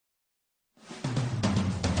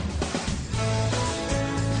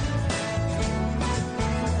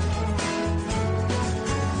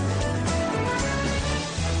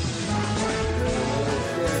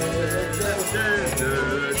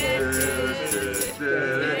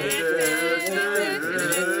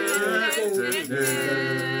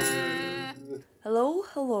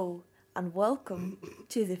and welcome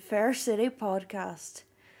to the Fair City podcast.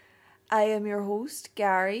 I am your host,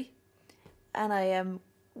 Gary, and I am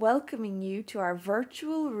welcoming you to our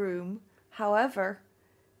virtual room. However,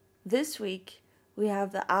 this week we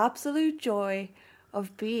have the absolute joy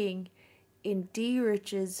of being in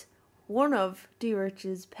one of D.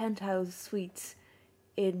 Rich's penthouse suites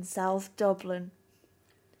in South Dublin.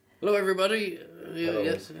 Hello, everybody. Hello.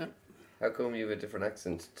 Yes, yeah. How come you have a different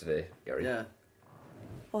accent today, Gary? Yeah.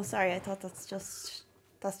 Oh, sorry, I thought that's just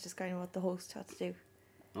kind of what the host had to do.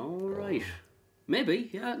 All right. Maybe.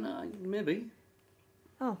 Yeah. No. Maybe.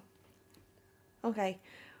 Oh. Okay.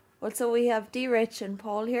 Well, so we have D. Rich and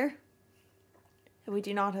Paul here. And we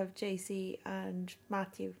do not have JC and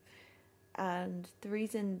Matthew. And the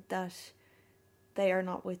reason that they are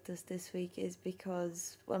not with us this week is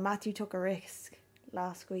because, well, Matthew took a risk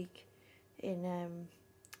last week in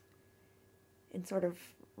sort of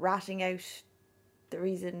ratting out the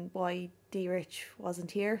reason why D. Rich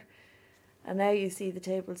wasn't here. And now you see the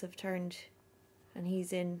tables have turned and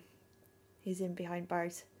he's in behind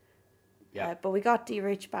bars. Yeah. But we got D.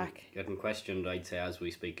 Rich back. Getting questioned, I'd say, as we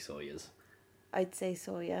speak, so he is. I'd say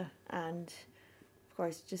so, yeah. And of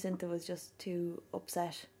course, Jacinta was just too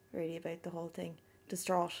upset, really, about the whole thing.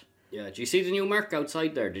 Distraught. Yeah. Did you see the new mark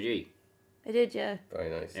outside there? Did you? I did, yeah. Very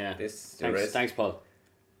nice. Yeah. Thanks, Paul.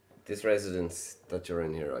 This residence that you're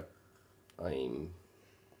in here,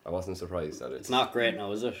 I wasn't surprised at it. It's not great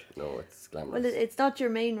now, is it? No, it's glamorous. Well, it's not your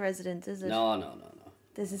main residence, is it? No.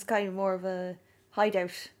 This is kind of more of a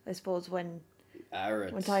hideout, I suppose, when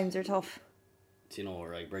times are tough. It's, you know,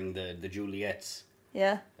 where I bring the Juliets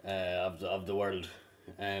Yeah. of the world.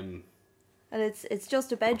 And it's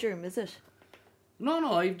just a bedroom, is it?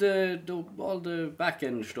 No, I've the all the back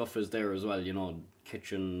end stuff is there as well. You know,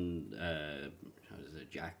 kitchen, how is it,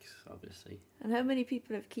 jacks, obviously. And how many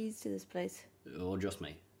people have keys to this place? Oh, just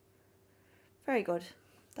me. Very good.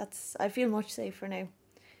 I feel much safer now.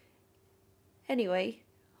 Anyway,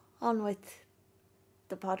 on with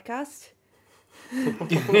the podcast.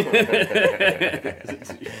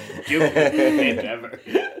 Ever.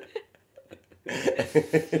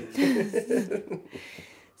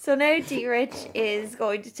 So now D. Rich is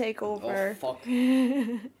going to take over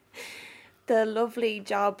the lovely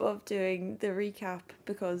job of doing the recap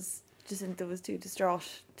because Jacinta was too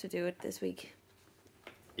distraught to do it this week.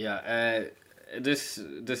 Yeah, this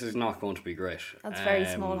is not going to be great. That's very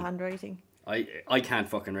small handwriting. I can't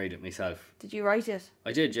fucking read it myself. Did you write it?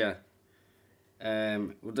 I did, yeah.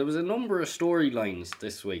 There was a number of storylines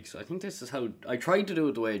this week, so I think this is how I tried to do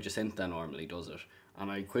it the way Jacinta normally does it, and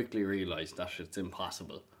I quickly realised that it's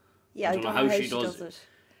impossible. Yeah, I don't know how she does it.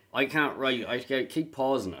 I can't write. I keep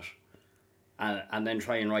pausing it, and then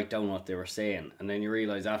try and write down what they were saying, and then you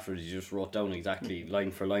realise afterwards you just wrote down exactly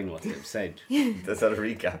line for line what they've said. That's not a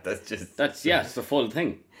recap. It's the full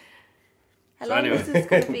thing. How long is this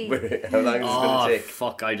going to be? How long is this going to take?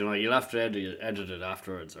 Fuck, I don't know. You'll have to edit it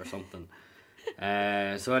afterwards or something.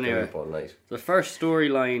 So anyway, Up all night. the first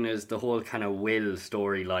storyline is the whole kind of Will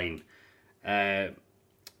storyline.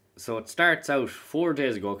 So it starts out 4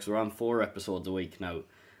 days ago, because we're on 4 episodes a week now.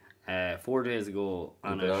 4 days ago,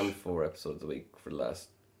 We've been on 4 episodes a week for the last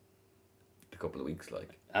couple of weeks,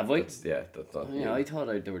 like. Have we? That's not. Yeah, I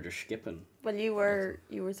thought they were just skipping. Well, you were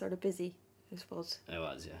sort of busy, I suppose. I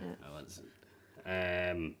was, yeah. I was.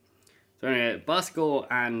 So anyway, Bosco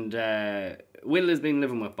and Will has been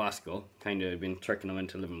living with Bosco, kind of been tricking him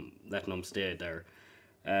into letting him stay there.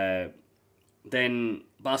 Then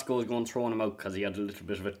Bosco was going throwing him out because he had a little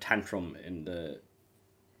bit of a tantrum in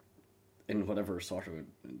whatever sort of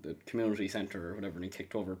the community centre or whatever, and he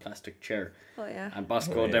kicked over a plastic chair. Oh yeah. And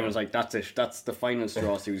Bosco then was like, "That's it. That's the final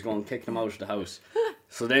straw." So he was going to kick him out of the house.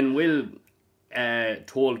 So then Will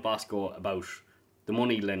told Bosco about the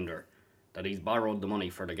money lender, that he's borrowed the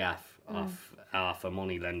money for the gaff off a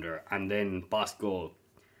money lender, and then Bosco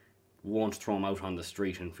won't throw him out on the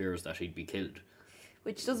street and fears that he'd be killed.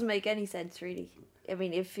 Which doesn't make any sense, really. I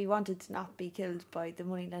mean, if he wanted to not be killed by the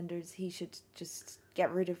moneylenders, he should just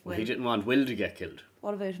get rid of Will. Well, he didn't want Will to get killed.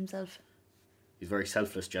 What about himself? He's a very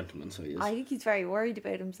selfless gentleman, so he is. I think he's very worried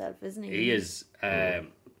about himself, isn't he? He is.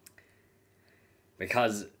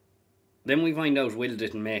 Because then we find out Will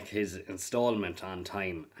didn't make his instalment on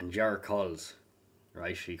time, and Jar calls.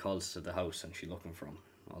 Right, she calls to the house and she's looking for him,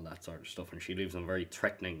 all that sort of stuff, and she leaves him a very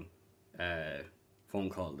threatening phone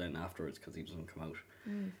call then afterwards because he doesn't come out.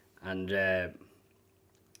 And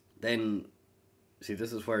then, see,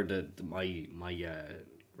 this is where my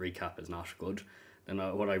recap is not good. Then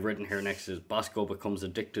what I've written here next is Bosco becomes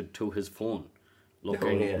addicted to his phone,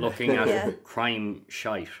 looking at crime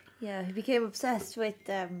shite. Yeah, he became obsessed with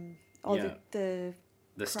all the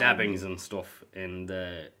stabbings and stuff in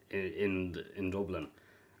Dublin,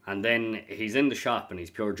 and then he's in the shop and he's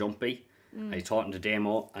pure jumpy. And he's talking to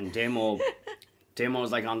Damo, and Damo's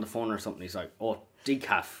like on the phone or something. He's like, "Oh,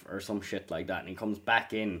 decaf" or some shit like that, and he comes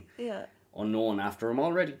back in unknown after him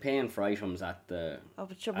already paying for items at the. Oh,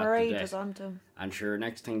 but your Murray was onto him. And sure,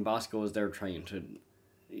 next thing Bosco is there trying to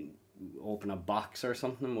open a box or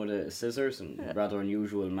something with a scissors in a rather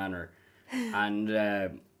unusual manner, and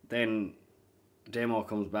then Damo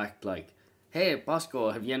comes back like, "Hey Bosco,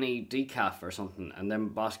 have you any decaf or something?" And then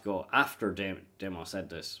Bosco, after Damo said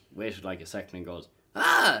this, waited like a second and goes,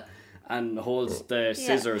 "Ah!" and holds the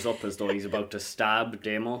scissors up as though he's about to stab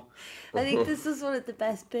Damo. I think this was one of the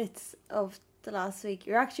best bits of the last week.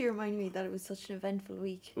 You're actually reminding me that it was such an eventful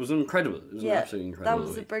week. It was incredible. It was an absolutely incredible That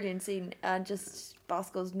was week. a brilliant scene, and just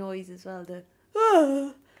Bosco's noise as well. The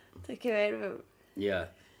that came out of him. Yeah.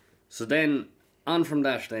 So then, on from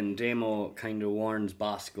that, then Damo kind of warns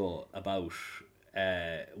Bosco about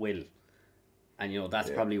Will. And, that's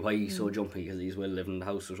probably why he's so jumpy, because he's Will living in the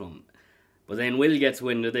house with him. But then Will gets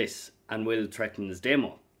wind of this, and Will threatens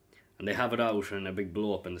Damo. And they have it out in a big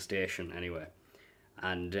blow-up in the station, anyway.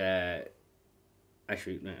 And,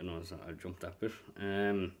 actually, no, it's not, I jumped that bit.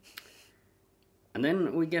 And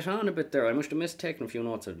then we get on a bit there. I must have missed taking a few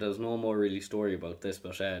notes. There's no more really story about this,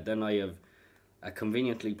 but then I have a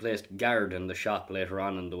conveniently placed guard in the shop later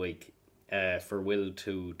on in the week for Will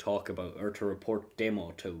to talk about, or to report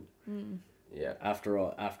Damo to. Yeah.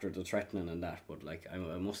 After the threatening and that, but like I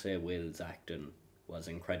must say, Will's acting was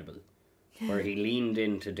incredible, where he leaned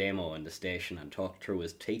into Damo in the station and talked through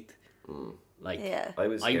his teeth. Like I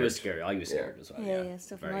was scared. I was scared as well. Yeah,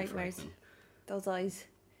 stuff Very nightmares. frightening. Those eyes.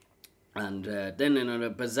 And then in a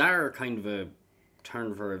bizarre kind of a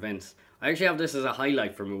turn for events, I actually have this as a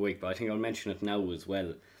highlight from a week, but I think I'll mention it now as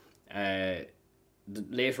well.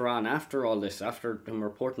 Later on, after all this, after him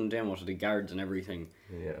reporting Damo to the guards and everything,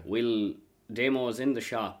 Damo is in the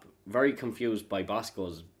shop, very confused by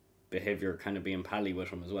Bosco's behaviour, kind of being pally with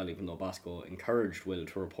him as well, even though Bosco encouraged Will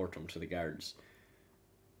to report him to the guards.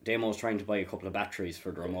 Damo's trying to buy a couple of batteries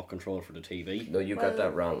for the remote control for the TV. No, you got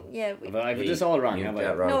that wrong. Yeah. I've this all wrong, You have got I?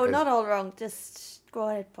 that wrong. No, 'Cause, not all wrong. Just go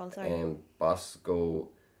ahead, Paul. Sorry. Bosco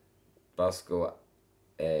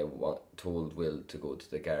told Will to go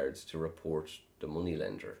to the guards to report the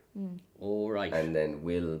moneylender. Oh, right. And then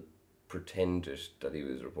Will pretended that he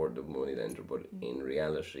was reporting the moneylender, but in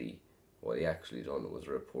reality, what he actually done was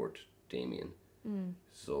report Damien.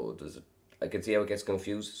 So I can see how it gets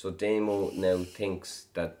confused. So Damo now thinks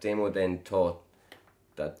that Damo then thought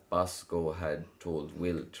that Bosco had told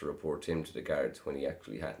Will to report him to the guards when he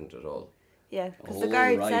actually hadn't at all. Yeah, because the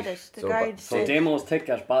guard said it. The guard So said. Damo's thick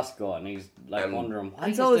at Bosco, and he's like wondering why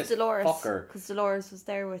And so is is this Dolores, fucker. because Dolores was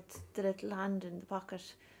there with the little hand in the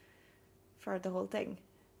pocket for the whole thing.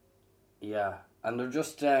 Yeah, and they're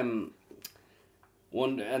just and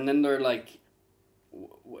then they're like,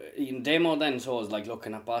 Damo then is like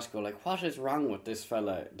looking at Bosco like, what is wrong with this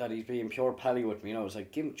fella that he's being pure pally with me? It's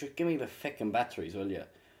like, just give me the fucking batteries, will you?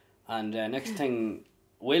 And next thing,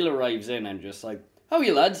 Will arrives in and just like, how are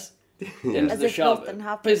you lads? Into As the if shop. nothing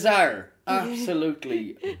happened. Bizarre,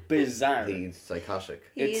 absolutely bizarre. He's psychotic.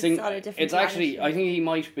 He is on a different It's actually, planet. I think he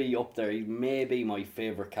might be up there. He may be my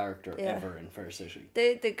favourite character Yeah. ever in Fair City.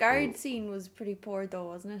 The guard scene was pretty poor though,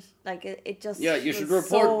 wasn't it? Like it just. Yeah, you should was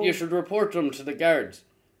report. So... You should report them to the guards.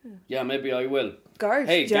 Yeah, maybe I will. Guard.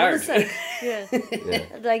 Hey, do you have a guard. sec? Yeah.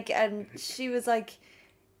 Like, and she was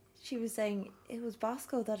saying it was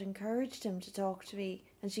Bosco that encouraged him to talk to me,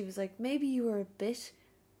 and she was like, maybe you were a bit,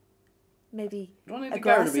 maybe I don't think the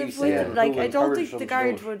guard would be aggressive with saying him. Like, who I don't encouraged think the them to do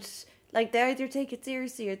guard it. would. Like, they either take it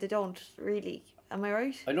seriously or they don't. Really, am I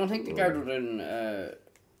right? I don't think the guard would then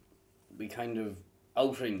be kind of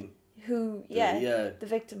outing. Who? The- Yeah. yeah. The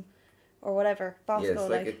victim, or whatever. Bosco. Yeah, it's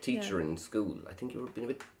like a yeah. teacher in school. I think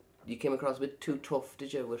you came across a bit too tough,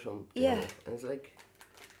 did you, with him? Yeah. And it's like,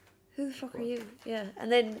 Who the fuck are you? Yeah,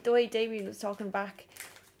 and then the way Damien was talking back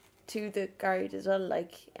to the guard as well,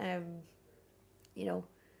 like, going,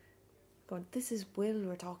 this is Will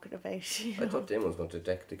we're talking about. You I know? thought Damon was going to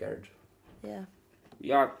deck the guard. Yeah.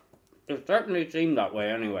 Yeah, it certainly seemed that way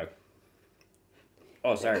anyway.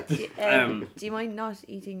 Oh, sorry. Do you mind not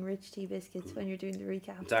eating rich tea biscuits when you're doing the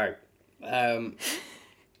recap? Sorry. I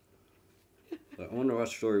wonder what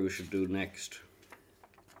story we should do next.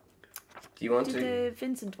 Do you want Do to? the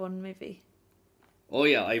Vincent one, maybe. Oh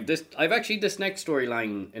yeah, I've actually this next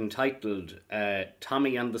storyline entitled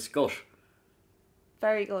Tommy and the Scut.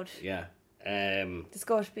 Very good. Yeah. The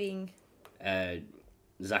Scot being...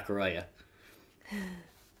 Zachariah.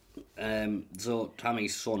 So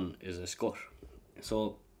Tommy's son is a Scut.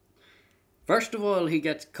 So First of all, he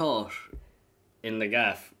gets caught in the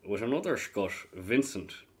gaff with another Scut,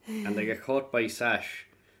 Vincent, and they get caught by Sash,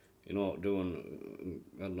 doing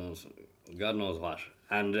God knows what.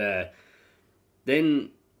 And then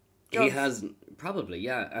he Drugs. has, probably,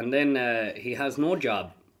 yeah, and then he has no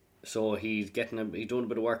job, so he's doing a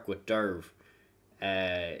bit of work with Derv,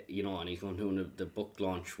 and he's going to the book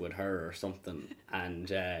launch with her or something,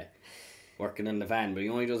 and working in the van, but he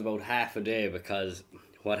only does about half a day, because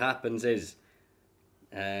what happens is,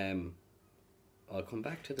 I'll come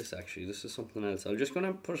back to this actually, this is something else. I'm just going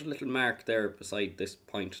to put a little mark there beside this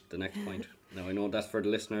point, the next point. Now I know that's for the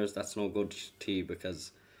listeners, that's no good to you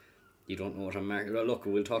because you don't know what I'm marking. Look,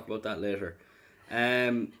 we'll talk about that later.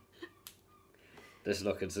 It's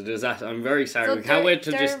a disaster. I'm very sorry. So we can't wait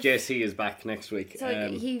till just JC is back next week. So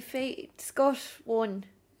Scott won,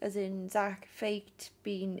 as in Zach faked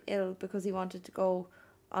being ill because he wanted to go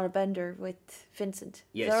on a bender with Vincent.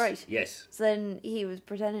 Yes, Is that right? yes. So then he was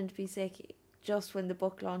pretending to be sick just when the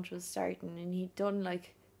book launch was starting, and he'd done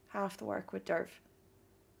like half the work with Derv.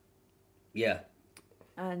 Yeah.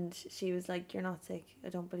 And she was like, "You're not sick. I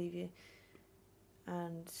don't believe you."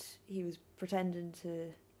 And he was pretending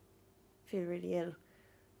to feel really ill,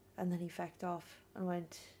 and then he fecked off and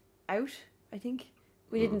went out. I think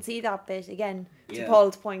we didn't see that bit again. To Yeah.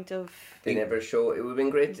 Paul's point of They never show. It would have been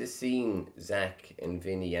great to see Zach and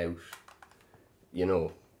Vinny out,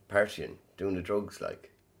 partying, doing the drugs,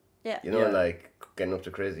 yeah, Yeah. like getting up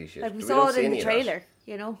to crazy shit. like we We saw don't it see in any the of that.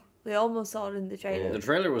 trailer. We almost saw it in the trailer. The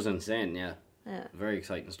trailer was insane, yeah. Yeah. Very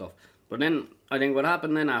exciting stuff. But then, I think what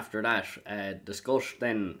happened then after that, the Scott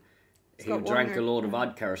then, he Scott drank Warner, a load of yeah.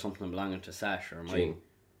 vodka or something belonging to Sash or Mike. Gin.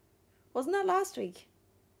 Wasn't that last week?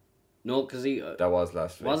 No, because he... That was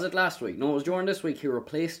last week. was it last week? No, it was during this week. He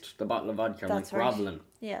replaced the bottle of vodka and went That's right. grovelling.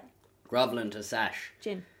 Yeah, Grovelling to Sash.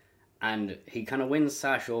 gin. And he kind of wins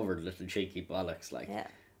Sash over, the little cheeky bollocks, like. Yeah.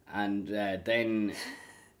 And then...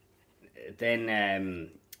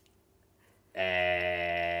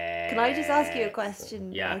 Can I just ask you a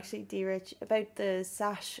question, yeah. actually, D. Rich, about the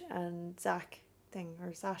Sash and Zach thing,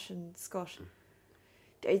 or Sash and Scott?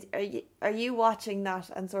 Are you watching that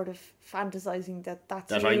and sort of fantasizing that's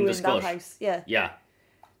That you I'm in the that Scott. house? Yeah. Yeah.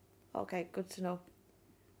 Okay, good to know.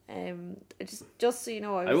 Just so you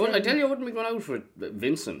know, I tell you, I wouldn't be going out with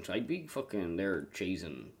Vincent. I'd be fucking there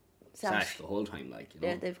chasing Sash. Sash the whole time, like,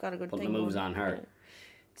 Yeah, they've got a good putting thing the moves going. on her. Yeah.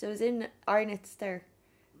 So I was in Arnott's there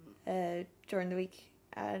during the week,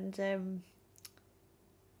 and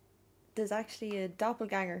there's actually a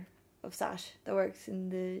doppelganger of Sash that works in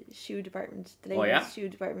the shoe department, the ladies' yeah? shoe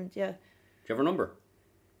department. Yeah, Do you have her number?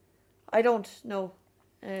 I don't know.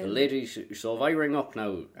 The ladies. So if I ring up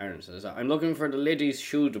now, Aaron says, I'm looking for the ladies'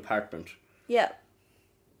 shoe department. Yeah,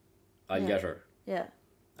 I'll Yeah. get her. yeah.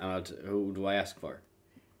 And who do I ask for?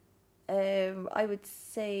 I would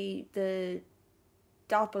say the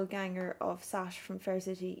doppelganger of Sash from Fair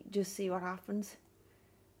City. Just see what happens.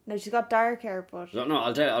 Now she's got dark hair, but No,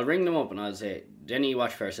 I'll ring them up and I'll say, Denny, you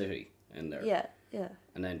watch Fair City in there. yeah, yeah.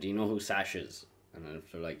 And then, do you know who Sash is? And then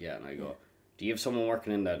if they're like, yeah, and I go, do you have someone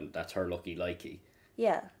working in that? That's her lucky likey.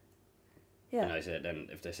 Yeah. Yeah. And I said, then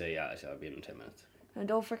if they say yeah, I say I'll be in 10 minutes. And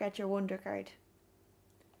don't forget your Wonder Card.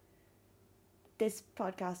 This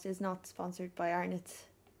podcast is not sponsored by Arnott's.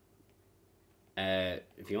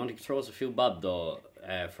 If you want to throw us a few bob though,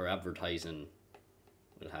 for advertising,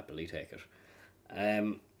 we'll happily take it.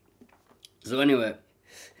 So anyway,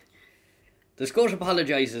 the Scot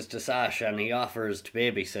apologises to Sash and he offers to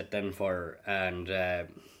babysit then for her, and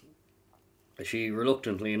she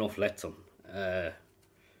reluctantly enough lets him. And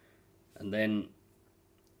then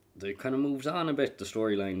it kind of moves on a bit, the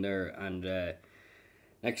storyline there, and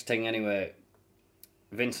next thing anyway,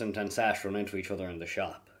 Vincent and Sash run into each other in the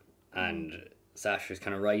shop, and Sash is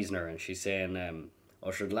kind of rising her, and she's saying,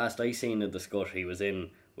 the last I seen of the Scot, he was in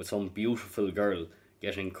with some beautiful girl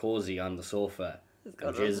getting cosy on the sofa. good,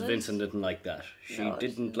 And wasn't it? Vincent didn't like that. She No,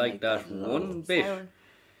 didn't like that at all. one bit. Sour.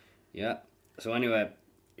 Yeah. So anyway,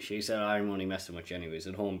 she said, I'm only messing with you anyways,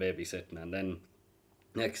 at home babysitting. And then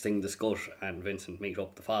next thing, the Scot and Vincent meet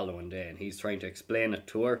up the following day, and he's trying to explain it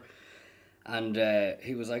to her. And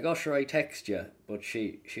he was like, oh sure, I text you. But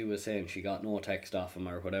she was saying she got no text off him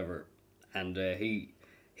or whatever. And he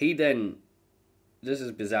then, this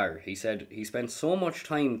is bizarre, he said he spent so much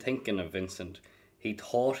time thinking of Vincent, he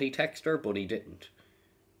thought he texted her, but he didn't.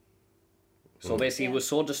 So basically he was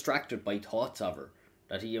so distracted by thoughts of her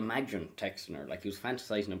that he imagined texting her. Like, he was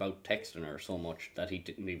fantasizing about texting her so much that he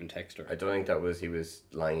didn't even text her. I don't think he was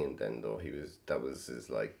lying then, though. He was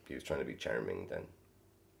trying to be charming then.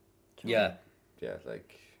 Yeah. Yeah,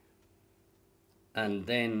 like, And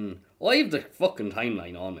then I have the fucking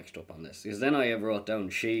timeline all mixed up on this, because then I have wrote down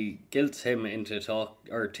she guilts him into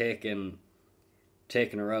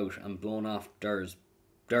taking her out and blown off Derv's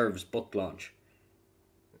book launch.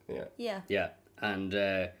 Yeah. Yeah. Yeah, and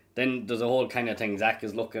then there's a whole kind of thing. Zach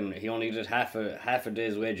is looking. He only did half a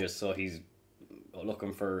day's wages, so he's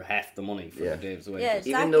looking for half the money for Yeah. the day's Yeah, wages.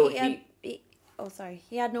 Even Zach, though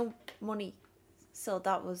he had no money, so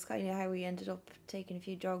that was kind of how he ended up taking a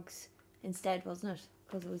few drugs instead, wasn't it?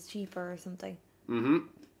 Because it was cheaper or something. Mm-hmm.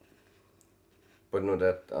 But no,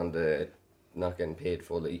 that on the not getting paid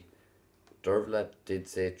fully, Dervla did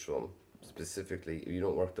say to him specifically, if you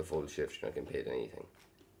don't work the full shift, you're not getting paid anything.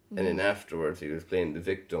 And then afterwards, he was playing the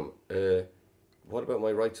victim. What about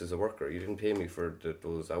my rights as a worker? You didn't pay me for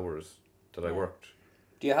those hours that I worked.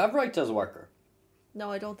 Do you have rights as a worker?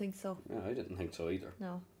 No, I don't think so. Yeah, I didn't think so either.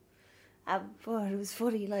 No. But it was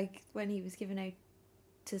funny, like, when he was giving out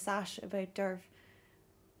to Sash about Derv,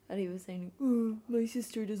 and he was saying, oh, my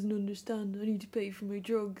sister doesn't understand, I need to pay for my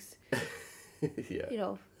drugs. Yeah. You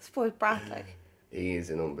know, spoiled brat, like. He is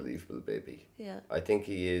an unbelievable baby. Yeah. I think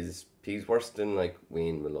he's worse than like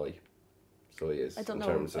Wayne Malloy. So he is. I don't in know.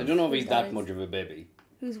 terms I of don't know if Who he's that that is. much of a baby.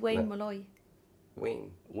 Who's Wayne Malloy?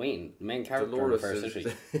 Wayne. Wayne, the main character Dolores in Fair is-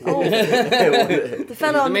 City. Oh, the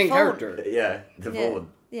fella the on main the phone. character. Yeah, the Yeah, phone.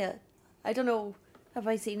 yeah. I don't know. Have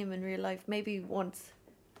I seen him in real life? Maybe once.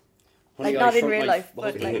 Honey, Like, I not in shrunk real my life, but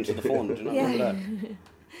husband like- into the phone. Do you not Yeah. remember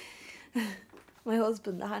that? My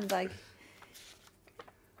husband, the handbag.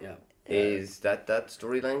 Yeah. Is that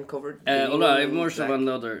storyline covered? Hold on, I have more Zach? stuff on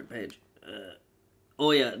the other page.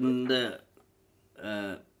 Oh yeah, and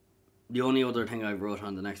the only other thing I wrote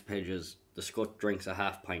on the next page is the Scut drinks a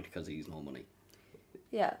half pint because he's no money.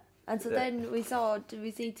 Yeah. And so Yeah. then did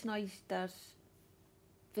we see tonight that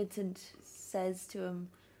Vincent says to him,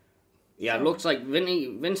 Yeah, it So- looks like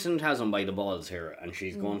Vincent has him by the balls here, and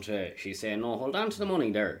she's she's saying, no, hold on to the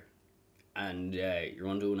money there, and you're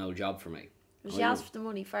going to do no job for me. well, Oh, she yeah. asked for the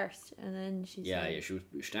money first, and then she Yeah, said, yeah, she was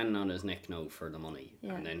standing on his neck now for the money,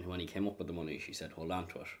 Yeah. and then when he came up with the money, she said, hold on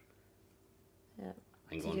to it. Yeah.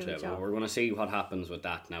 I'm To going do a to. job. We're going to see what happens with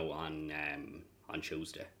that now on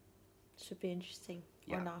Tuesday. should be interesting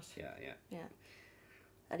Yeah, or not. yeah, yeah. Yeah.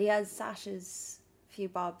 And he has Sash's few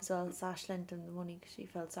bob as well. Sash lent him the money because she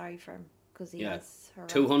felt sorry for him because he Yeah. has her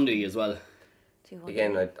 200 as well. 200.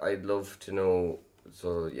 Again, I'd love to know.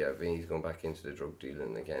 So yeah, Vinny's going back into the drug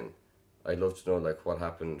dealing again. I'd love to know like what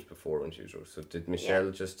happened before when she was drunk. So did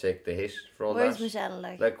Michelle just take the hit for all Where's that? Michelle?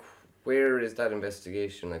 Like, Like, where is that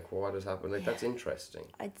investigation? Like, what has happened? Like, that's interesting.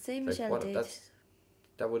 I'd say Like, Michelle what- did.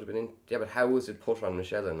 That would have been yeah, but how was it put on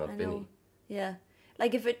Michelle and I not know. Vinny? Yeah.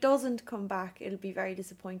 Like, if it doesn't come back, it'll be very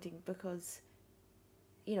disappointing because,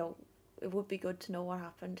 you know, it would be good to know what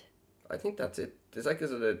happened. I think that's it. It's like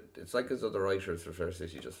as other writers for Fair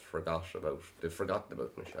City just they've forgotten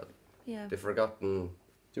about Michelle. Yeah. They've forgotten,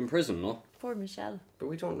 She's in prison, no? Poor Michelle. but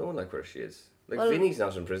we don't know like where she is. Like Well- Vinny's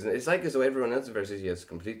not in prison. It's like as though everyone else in Fair City has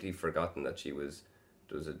completely forgotten that there was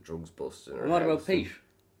a drugs bust in her And what about house. Pete?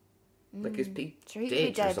 Like is Pete Sure, he could be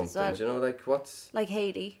dead or dead as something? well. Do you know, like what's Like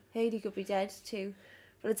Hayley. Hayley could be dead too.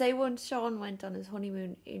 But I'd say once Sean went on his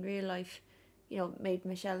honeymoon in real life, you know, made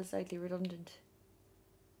Michelle slightly redundant.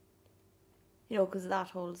 You know, because of that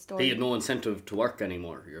whole story. He had no incentive to work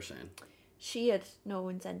anymore, you're saying? She had no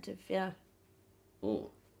incentive, yeah. Oh.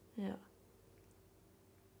 Yeah.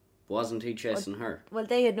 Wasn't he chasing her? Well,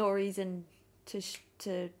 they had no reason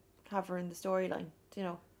to have her in the storyline, you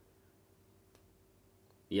know.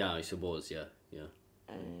 Yeah, I suppose, yeah.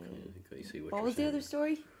 Uh, I think I see what what you're was the saying. other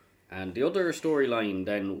story? And the other storyline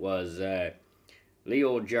then was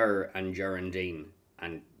Leo, Ger, and Geraldine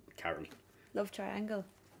and Carol. Love triangle.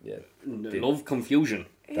 yeah? Love confusion.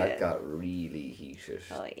 That got really heated.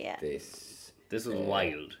 Oh, yeah. This This was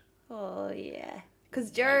wild. Oh, yeah.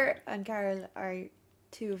 Because Jer and Carol are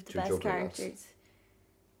two of the Two best juggernauts. characters.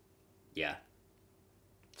 Yeah,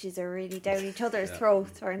 Jeez, they're really down each other's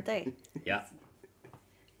throats, aren't they? yeah.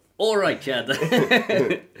 All right, Chad. Are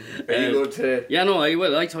you going to? Yeah, no, I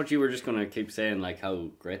will. I thought you were just gonna keep saying like how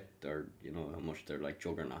great or how much they're like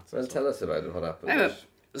juggernauts. Well, and tell us about it. What happened? Anyway,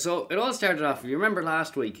 so it all started off. If you remember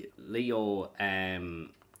last week, Leo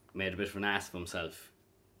made a bit of an ass of himself,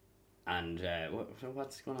 and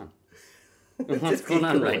what's going on? What's Just going keep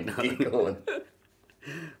on going, right now? Keep going.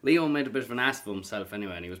 Leo made a bit of an ass of himself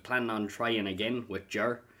anyway, and he was planning on trying again with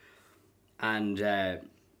Jer. And then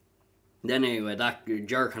anyway, that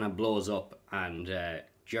Jer kind of blows up, and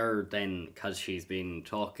Jer then, because she's been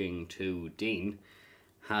talking to Dean,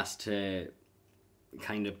 has to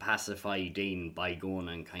kind of pacify Dean by going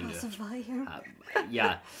and kind of Pacify her.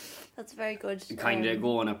 yeah, That's very good. kind of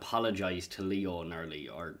go and apologise to Leo nearly,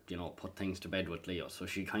 or put things to bed with Leo. So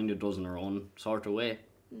she kind of does in her own sort of way,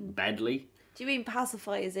 badly. Do you mean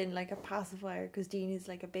pacify as in like a pacifier? Because Dean is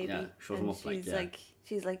like a baby. Yeah, shut him and up, like, she's yeah.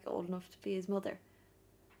 she's like old enough to be his mother.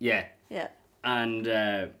 Yeah, Yeah. and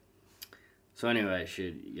so anyway,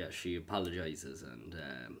 she apologises, and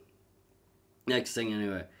next thing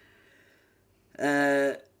anyway,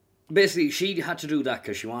 basically she had to do that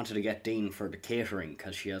because she wanted to get Dean for the catering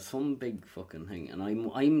because she has some big fucking thing, and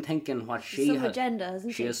I'm thinking what she Some has. agenda,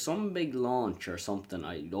 hasn't She has some big launch or something.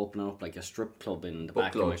 I'd open up like a strip club in the Book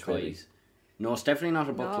back launch, of maybe. McCoy's. No, it's definitely not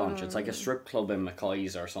a book No, launch. no, It's like a strip club in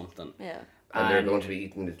McCoy's or something. Yeah. And they're going to be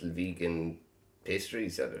eating little vegan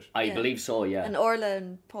pastries at it. I Yeah. believe so, yeah. And Orla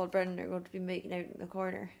and Paul Brennan are going to be making out in the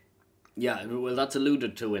corner. Yeah, well, that's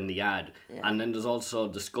alluded to in the ad. Yeah. And then there's also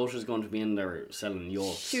the Scut is going to be in there selling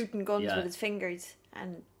yolks. Shooting guns Yeah. with his fingers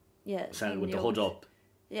and Selling with the yolks. hood up.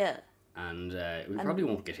 Yeah. And we probably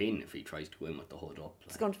won't get in if he tries to go in with the hood up.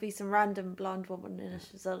 There's going to be some random blonde woman in it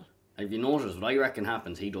as well. If you notice, what I reckon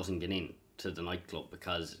happens, he doesn't get in to the nightclub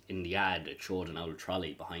because in the ad it showed an old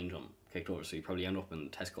trolley behind him kicked over, so he probably end up in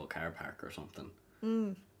Tesco car park or something.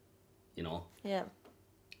 You know? Yeah.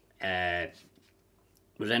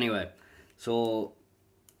 But anyway, so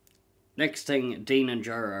next thing, Dean and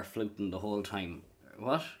Ger are fluting the whole time.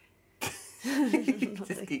 What?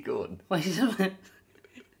 Just keep going. Why is it?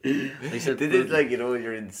 I said This is like, when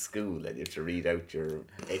you're in school and you have to read out your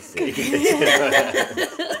essay.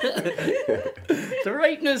 the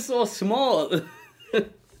writing is so small.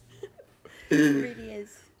 It really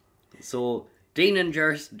is. So Dean and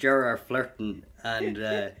Ger are flirting,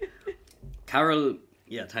 and Carol.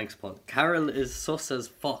 Yeah, thanks, Paul. Carol is sus as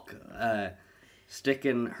fuck,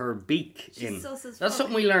 sticking her beak in. sus as That's fuck.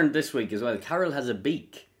 something we learned this week as well. Carol has a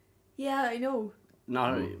beak. Yeah, I know.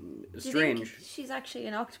 Not Do you strange. think she's actually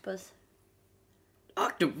an octopus?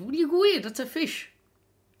 Octopus? What do you go away? That's a fish.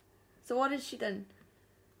 So what is she then?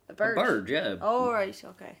 A bird? A bird, yeah. Oh, right,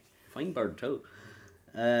 okay. Fine bird too.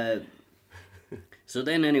 So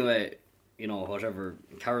then anyway, whatever,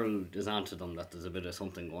 Carol is onto them that there's a bit of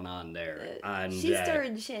something going on there. And She's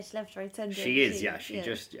stirring shit left, right, centre. she is, yeah. She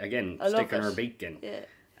just, again, I love sticking her it. beak in. Yeah.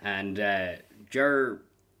 And Ger,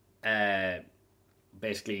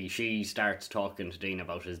 basically, she starts talking to Dean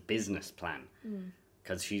about his business plan.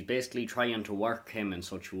 Because she's basically trying to work him in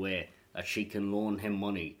such a way that she can loan him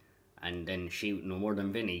money, and then she, no more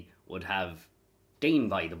than Vinny, would have Dean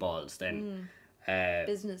by the balls then.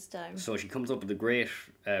 Business time. So she comes up with a great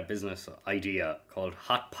business idea called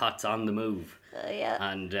Hot Pots on the Move. Yeah.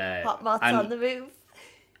 And Hot moths and on the move.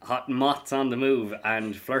 Hot moths on the move,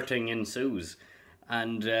 and flirting ensues.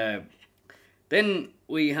 And then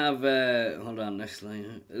we have, hold on, next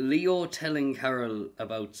line. Leo telling Carol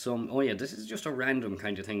about some, oh yeah, this is just a random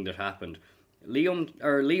kind of thing that happened.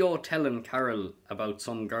 Leo telling Carol about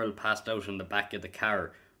some girl passed out in the back of the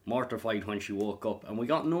car, mortified when she woke up. And we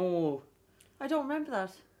got no... I don't remember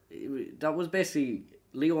that. That was basically,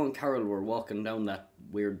 Leo and Carol were walking down that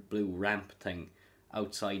weird blue ramp thing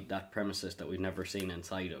outside that premises that we've never seen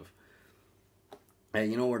inside of.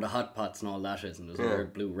 You know where the hot pots and all that is, and there's a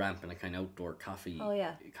weird blue ramp and a kind of outdoor coffee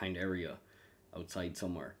kind of area outside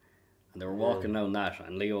somewhere. And they were walking down that,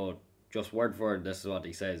 and Leo, just word for word, this is what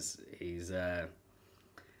he says. He's,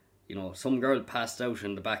 some girl passed out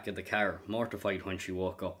in the back of the car, mortified when she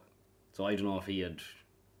woke up. So I don't know if he had...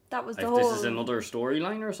 That was the If whole... this is another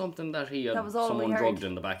storyline or something that he had That was all we someone heard. drugged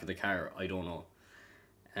in the back of the car, I don't know.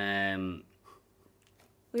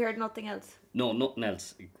 We heard nothing else. No, nothing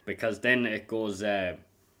else, because then it goes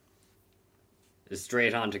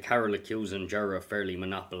straight on to Carol accusing Ger of fairly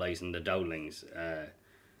monopolising the Dowlings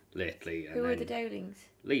lately. And Who were then the Dowlings?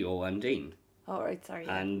 Leo and Dean. Oh, right, sorry.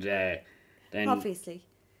 Yeah. And then Obviously.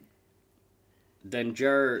 then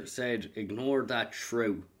Ger said, ignore that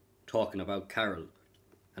shrew, talking about Carol.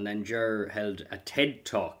 And then Ger held a TED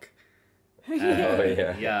talk. Oh,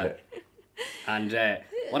 yeah. Yeah. And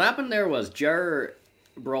what happened there was Ger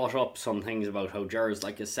brought up some things about how Ger is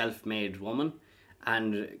like a self-made woman,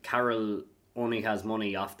 and Carol only has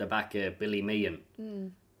money off the back of Billy Meehan.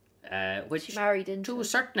 Which She married into to a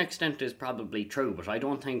certain extent is probably true, but I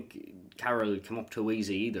don't think Carol came up too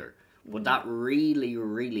easy either. But that really,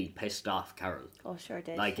 really pissed off Carol. Oh, sure it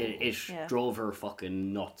did. Like, it Yeah. drove her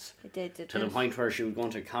fucking nuts. It did, To the point where she was going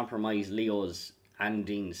to compromise Leo's and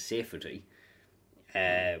Dean's safety.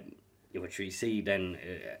 Which we see then,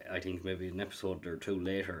 I think maybe an episode or two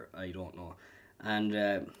later, I don't know. And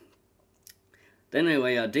then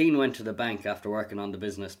anyway, Dean went to the bank after working on the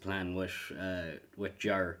business plan with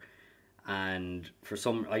Ger. And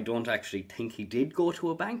I don't actually think he did go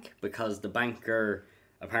to a bank, because the banker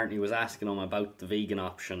apparently was asking him about the vegan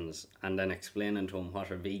options and then explaining to him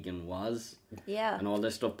what a vegan was Yeah. and all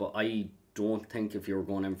this stuff. But I don't think if you were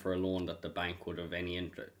going in for a loan that the bank would have any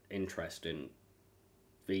interest in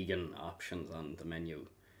vegan options on the menu.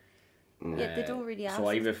 Yeah, they don't really ask. So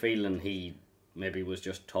I have a feeling he maybe was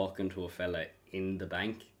just talking to a fella in the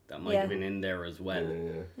bank that might have been in there as well.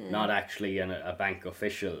 Not actually a bank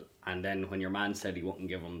official. And then when your man said he wouldn't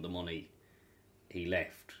give him the money, he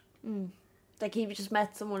left. Like he just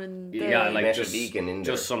met someone in the... Yeah, like met a just, vegan in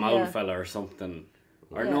just there. some old fella or something.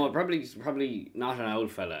 Or Yeah. no, probably not an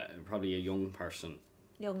old fella, probably a young person.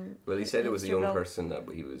 young... Well, he said it was a Mr. young Blow. person that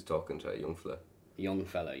he was talking to, a young fella. A young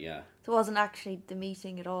fella, yeah. So it wasn't actually the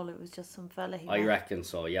meeting at all, it was just some fella he I met. reckon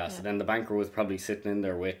so, yeah. So then the banker was probably sitting in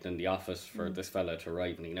there waiting in the office for this fella to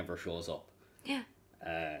arrive, and he never shows up. Yeah.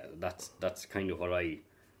 That's kind of what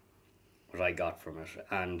I got from it.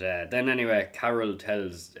 And then anyway, Carol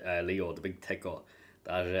tells Leo, the big thicko,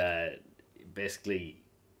 that basically,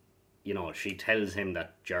 you know, she tells him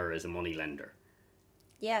that Ger is a money lender,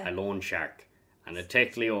 Yeah. a loan shark, and it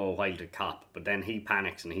takes Leo a while to cop, but then he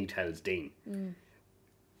panics and he tells Dean.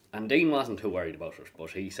 And Dean wasn't too worried about it, but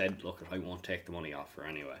he said, look, I won't take the money off her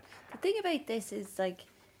anyway. The thing about this is, like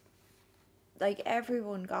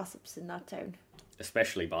everyone gossips in that town.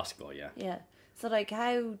 Especially Bosco, yeah. Yeah. So, like,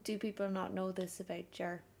 how do people not know this about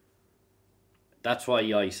Ger? That's why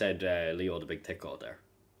I said Leo the big thicko there.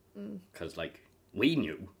 Because, like, we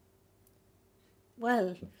knew.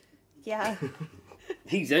 Well, yeah.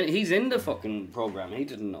 He's in the fucking programme, he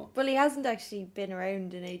didn't know. Well, he hasn't actually been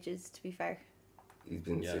around in ages, to be fair. He's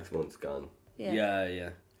been 6 months gone. Yeah. Yeah.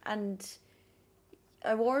 And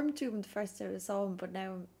I warmed to him the first time I saw him, but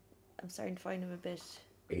now I'm starting to find him a bit...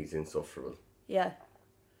 He's insufferable. Yeah.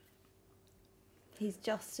 He's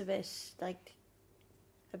just a bit, like,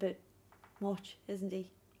 a bit much, isn't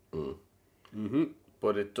he?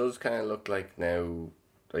 But it does kind of look like now...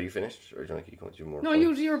 Are you finished? Or do you want to keep going to more No,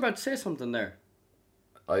 points? you were about to say something there.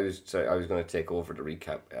 I was going to take over the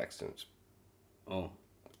recap accident. Oh.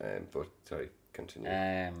 But, sorry, continue.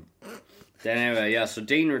 Then anyway, yeah, so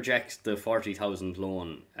Dean rejects the 40,000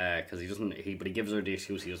 loan because he gives her the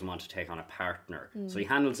excuse he doesn't want to take on a partner. So he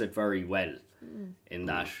handles it very well in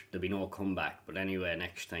that there'll be no comeback. But anyway,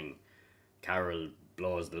 next thing, Carol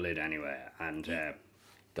blows the lid anyway, and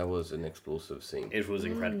That was an explosive scene. it was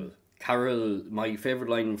incredible. Carol, my favourite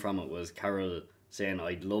line from it was Carol saying,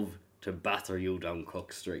 I'd love to batter you down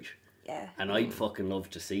Cook Street. Yeah. And I'd fucking love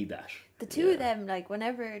to see that. The two of them, like,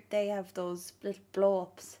 whenever they have those little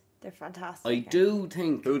blow-ups, they're fantastic. I do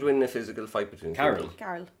think Who'd win the physical fight between Carol.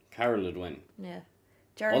 Carol. Carol would win. Yeah.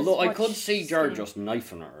 Jer's Although I much could see Ger skinnier. just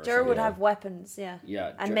knifing her. Or Ger would something. have weapons, yeah.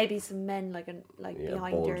 Yeah, And Ger- maybe some men, like Yeah,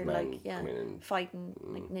 behind bald her, men like, yeah, coming in. fighting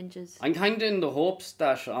like ninjas. I'm kind of in the hopes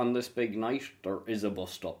that on this big night there is a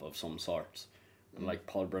bust up of some sorts. And like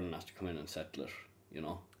Paul Brennan has to come in and settle it, you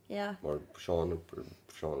know. Yeah. Or Sean probably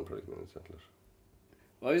come in and settle it.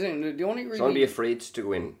 Well, I was saying, the only Sean would be really... afraid to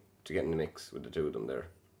go in, to get in the mix with the two of them there.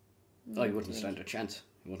 I wouldn't stand a chance.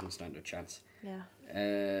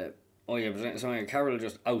 Yeah. Oh yeah, but so anyway, Carol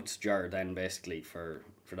just outs Ger then basically for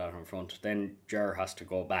that in front. Then Ger has to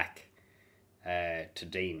go back to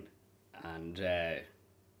Dean, and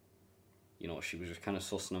you know, she was just kind of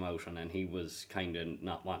sussing him out, and then he was kind of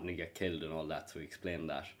not wanting to get killed and all that, so he explained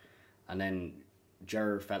that. And then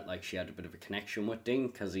Ger felt like she had a bit of a connection with Dean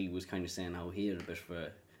because he was kind of saying how he had a bit of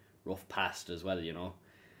a rough past as well, you know.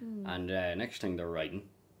 And next thing they're riding.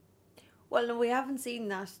 Well, no, we haven't seen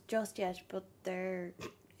that just yet, but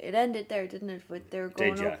it ended there, didn't it? With they were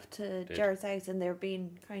going Did, yeah. up to Jer's house and they're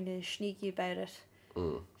being kind of sneaky about it.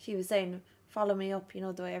 She was saying, follow me up, you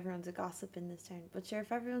know, the way everyone's a gossip in this town. But sure,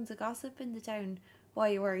 if everyone's a gossip in the town, why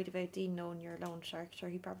are you worried about Dean knowing you're a loan shark? Sure,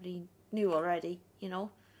 he probably knew already, you know?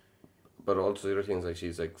 But also the other things, like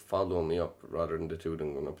she's like, follow me up, rather than the two of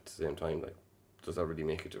them going up at the same time. Like, does that really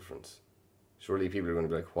make a difference? Surely people are going to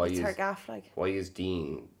be like, It's her gaff, like. why is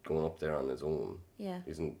Dean going up there on his own? Yeah.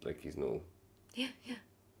 Isn't like he's no. Yeah.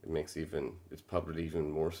 It's probably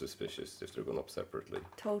even more suspicious if they're going up separately.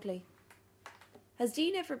 Totally. Has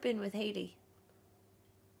Dean ever been with Hayley?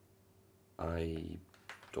 I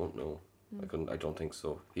don't know. I don't think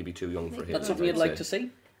so. He'd be too young for Maybe him. That's something you'd like to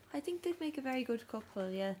see? I think they'd make a very good couple,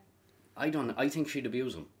 yeah. I think she'd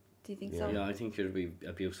abuse him. Do you think Yeah. so? Yeah, I think she'd be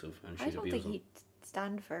abusive and I she'd don't abuse think him. he'd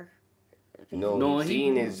stand for No, No,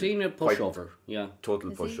 Dean he is Dean a quite pushover. Yeah.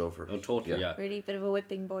 total Is he? pushover. Oh, totally, yeah. really bit of a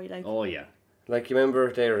whipping boy, like. Oh, yeah. Like, you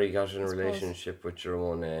remember there he got in a suppose. relationship with your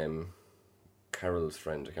own Carol's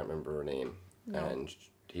friend, I can't remember her name. No. And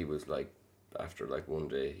he was like after like one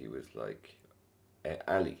day he was like,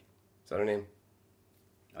 Ali, is that her name?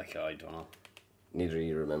 I don't know. Neither of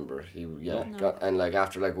you remember. He No. and like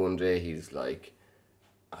after like one day he's like,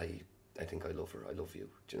 I think I love her. I love you.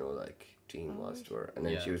 Do you know, like Jean was to her, and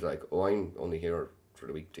then Yeah. she was like, oh, I'm only here for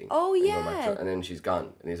the week, Jean. Oh, I'm going back yeah. to-" and then she's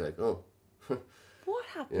gone, and he's like, oh, What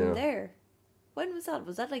happened Yeah. there? When was that?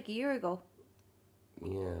 Was that like a year ago?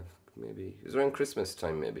 yeah, maybe it was around Christmas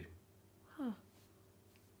time, maybe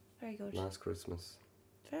Very good. last Christmas.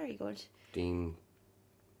 Very good. Dean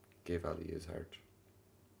gave Ali his heart.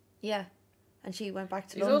 Yeah. And she went back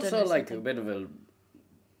to He's London. also or like something. a bit of a,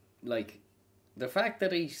 like, the fact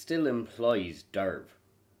that he still employs Derv.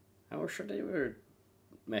 I'm sure they were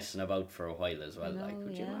messing about for a while as well. I like, know,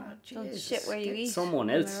 would you, yeah. Don't Jesus, shit where you get eat, someone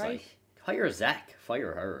am I else, right? like, hire Zach,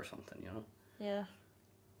 fire her or something, you know? Yeah.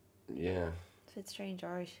 Yeah, It's a bit strange,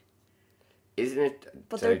 alright. isn't it?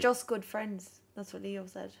 But sorry, they're just good friends. That's what Leo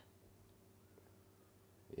said.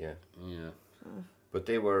 yeah, Yeah. but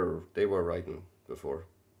they were writing before.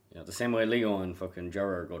 Yeah, the same way Leo and fucking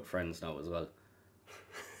Jer are good friends now as well.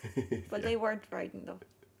 But they weren't riding though.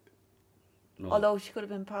 No, Although she could have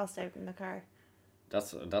been passed out in the car.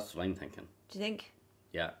 that's what I'm thinking. Do you think?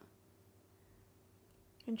 Yeah.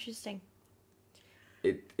 Interesting.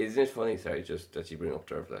 Isn't it funny? Sorry, just that you bring up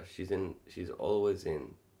Dervla. She's always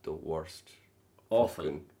in the worst, Awful.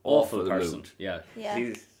 fucking Awful awful person. mood. Yeah. Yeah.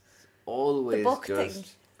 She's always The book just. thing.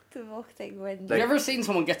 The book thing when Have you ever seen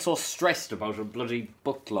someone get so stressed about a bloody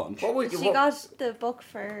book launch? What would you? she What, got the book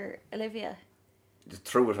for Olivia. just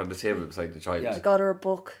threw it on the table beside the child. Yeah. She got her a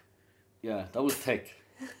book. Yeah, that was thick.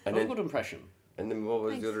 And That was a then, good impression. and then what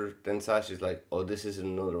was Thanks. the other? Then Sasha's like, "Oh, this is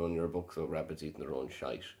another one of your books of rabbits eating their own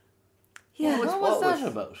shite." Yeah. What What was what that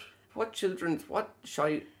was- about? What children's what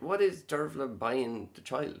shite? What is Dervla buying the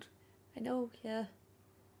child? I know, yeah.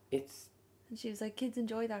 It's And she was like, kids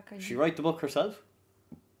enjoy that kind She of write the book herself?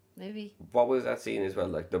 maybe. what was that scene as well?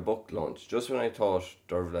 Like the book launch. Just when I thought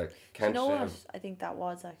Dervla Do you can't know what have. I think that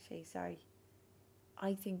was actually? Sorry.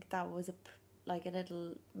 I think that was like a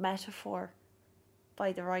little metaphor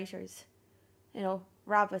by the writers. You know,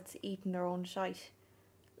 rabbits eating their own shite.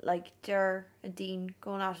 Like Jer and Dean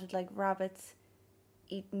going at it like rabbits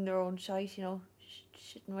eating their own shite, you know,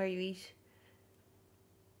 shitting where you eat.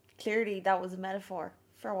 Clearly that was a metaphor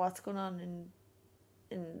for what's going on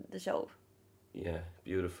in the show. Yeah,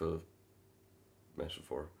 beautiful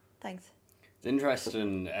metaphor. Thanks. It's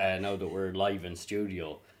interesting now that we're live in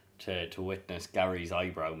studio to witness Gary's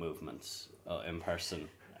eyebrow movements in person.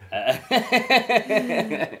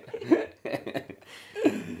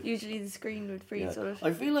 Usually the screen would freeze, Yeah. would it?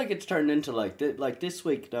 I feel like it's turned into like this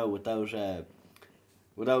week now without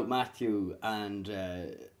Matthew and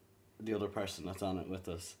the other person that's on it with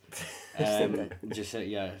us.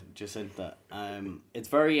 Jacinta. It's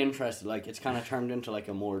very interesting. Like it's kind of turned into like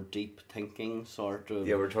a more deep thinking sort of.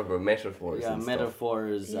 Yeah, we're talking about metaphors. Yeah, and stuff.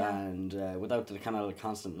 metaphors Yeah. and without the kind of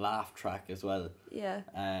constant laugh track as well. Yeah.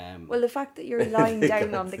 Um, Well, the fact that you're lying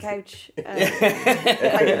down on the couch kind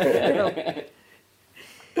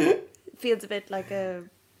of, feels a bit like a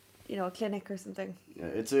clinic or something. yeah,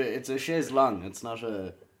 it's a chaise longue. It's not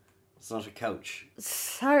a couch.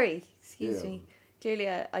 Sorry, excuse Yeah. me. Clearly,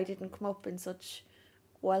 I didn't come up in such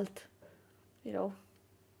wealth,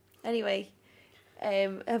 Anyway,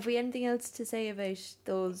 have we anything else to say about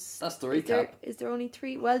those? That's the Is there, recap. is there only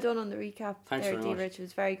 3? Well done on the recap. Thanks there, very much. Rich. It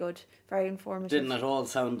was very good, very informative. Didn't at all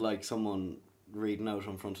sound like someone reading out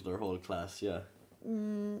in front of their whole class. Yeah.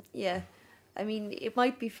 Yeah, I mean, it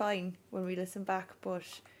might be fine when we listen back, but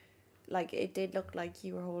like it did look like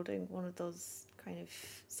you were holding one of those kind of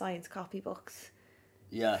science copybooks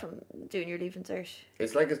Yeah. from doing your leaving cert.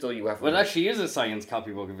 It's like as though you have. Well, it actually is a science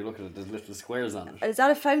copybook if you look at it. There's little squares on it. Is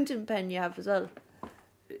that a fountain pen you have as well?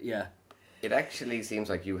 Yeah. It actually seems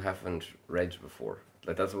like you haven't read before.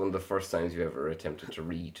 Like that's one of the first times you ever attempted to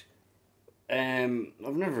read.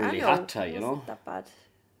 I've never I really know, had to, it you wasn't know. that bad.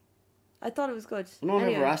 I thought it was good. No one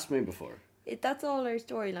Anyway, ever asked me before. That's all our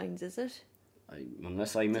storylines, is it?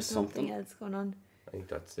 Unless I missed Something something. else going on. I think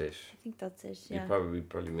that's it. I think that's it. You Yeah.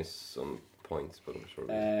 probably missed some points, but I'm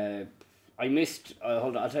sure. I missed.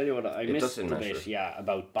 Hold on, I'll tell you what. I It missed doesn't the matter. bit. Yeah,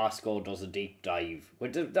 about Bosco does a deep dive. Well,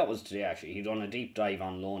 that was today actually. He done a deep dive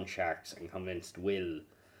on loan sharks and convinced Will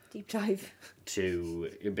Deep dive. to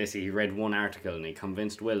basically. He read one article and he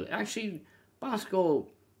convinced Will. Actually, Bosco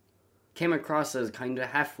came across as kind of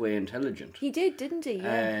halfway intelligent. He did, didn't he?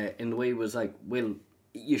 Yeah. In the way he was like, Will,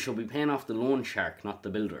 you should be paying off the loan shark, not the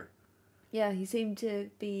builder. Yeah, he seemed to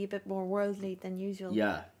be a bit more worldly than usual.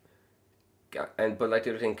 Yeah. But like the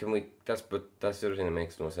other thing, that's the other thing that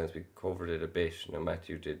makes no sense. We covered it a bit. Now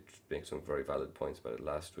Matthew did make some very valid points about it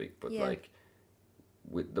last week, but Yeah. like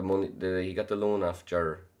with the money, he got the loan off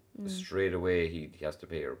Ger. Straight away, he has to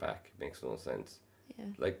pay her back. Makes no sense. Yeah.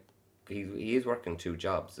 Like, he is working 2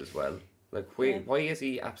 jobs as well. Like, why has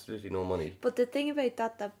he absolutely no money? But the thing about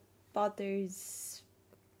that bothers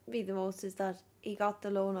me the most is that he got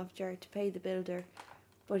the loan off Ger to pay the builder,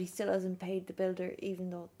 but he still hasn't paid the builder, even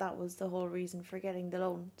though that was the whole reason for getting the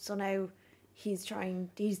loan. So now he's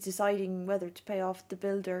deciding whether to pay off the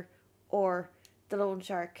builder or the loan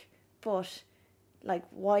shark. But like,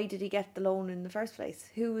 why did he get the loan in the first place?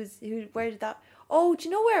 Where did that? Oh, do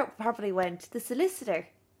you know where it probably went? The solicitor.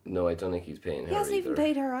 No, I don't think he's paying her. He hasn't even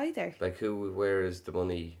paid her either. Like, where is the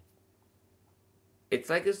money? It's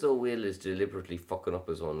like as though Will is deliberately fucking up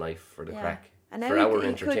his own life for the crack. And for our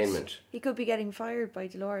entertainment. He could be getting fired by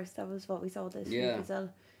Dolores. That was what we saw this week as well.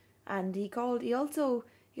 And he got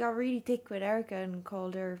really thick with Erica and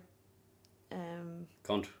called her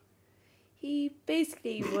Cunt. he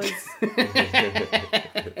basically was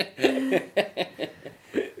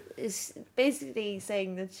is basically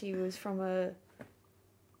saying that she was from a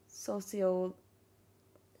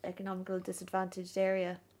socio-economical disadvantaged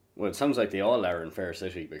area. Well, it sounds like they all are in Fair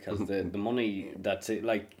City, because the money that's it,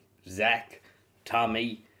 like Zach,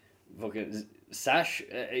 Tommy, fucking Sash,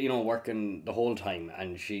 working the whole time,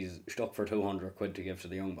 and she's stuck for 200 quid to give to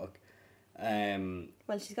the young buck.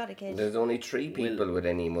 Well, she's got a kid. There's only 3 people with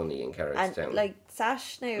any money in Carrickstown. And like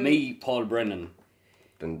Sash now. Me, Paul Brennan,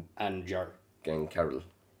 Then and Jar. and Carol.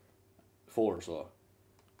 4, so.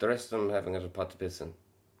 The rest of them haven't got a pot to piss in.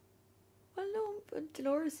 Well, no, but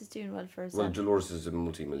Dolores is doing well for herself. Well, Dolores is a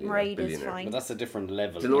multi-millionaire. Mairead is billionaire. fine. But that's a different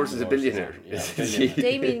level. Dolores is a billionaire.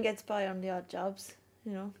 Damien gets by on the odd jobs,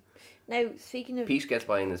 Now, speaking of Pete gets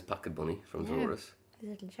by in his pocket money from Dolores.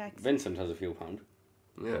 little checks, Vincent has a few pound.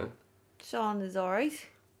 Yeah. Sean is alright.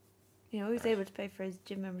 He's able to pay for his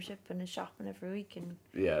gym membership and his shopping every week and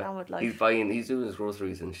Yeah. with life. He's doing his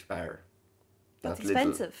groceries in Spar. That's Not little.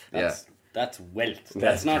 expensive. That's wealth. That's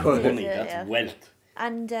That's not good. money. Yeah, That's yeah. wealth.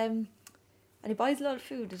 And he buys a lot of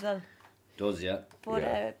food as well. Does, yeah. But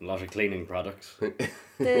Yeah. A lot of cleaning products.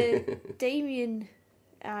 the Damien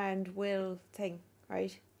and Will thing,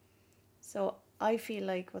 right? So I feel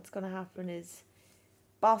like what's going to happen is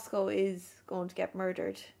Bosco is going to get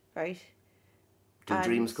murdered, right? Do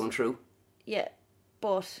dreams come true? Yeah,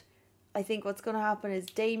 but I think what's going to happen is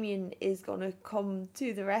Damien is going to come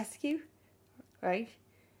to the rescue, right?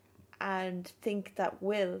 And think that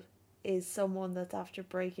Will is someone that's after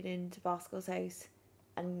breaking into Bosco's house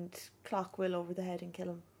and clock Will over the head and kill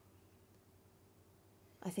him.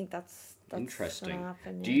 I think that's Interesting. Gonna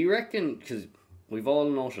happen, Do you reckon, because we've all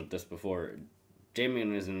noted this before,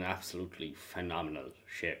 Damien is in absolutely phenomenal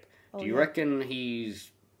shape. Do you reckon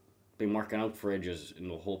he's been working out for ages in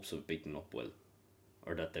the hopes of beating up Will?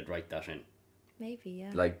 Or that they'd write that in? Maybe,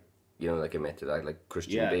 yeah. Like a method, like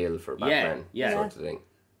Christian Yeah. Bale for Batman. Yeah. Sort of thing.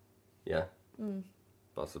 Yeah.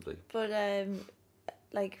 Possibly. But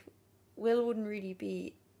Will wouldn't really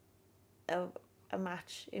be a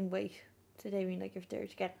match in weight to Damien. Like if they're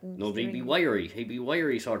to get into No, but the he'd be ring. wiry. He'd be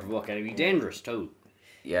wiry sort of look, and he'd be dangerous too.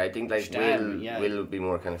 Yeah, I think like Stan, yeah. Will would be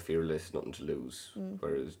more kind of fearless, nothing to lose.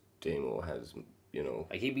 Whereas Damo has,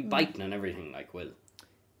 Like he'd be biting and everything like Will.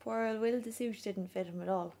 Poor old Will, the suit didn't fit him at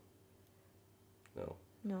all.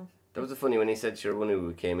 No. That was funny when he said, "Sure, one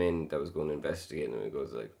who came in that was going to investigate," and he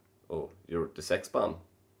goes like, "Oh, you're the sex bomb."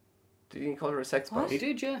 Did he call her a sex bomb? He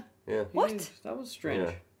did, yeah. Yeah. What? He did. That was strange.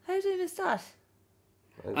 Yeah. How did I miss that?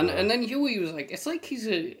 I don't And know. then Huey was like, it's like he's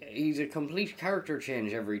a complete character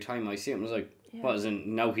change every time I see him. I was like, what, as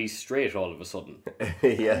in now he's straight all of a sudden?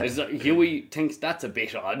 yeah. It's like, Huey thinks that's a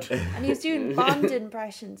bit odd. And he was doing Bond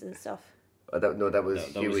impressions and stuff. That was No, that was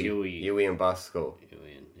Huey. Huey. And Bosco.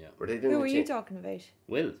 Huey and, yeah. Were they doing Who the were you cha- talking about?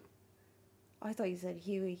 Will. I thought you said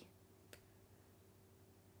Huey.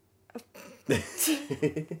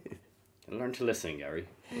 Learn to listen, Gary.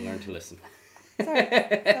 Learn to listen. Sorry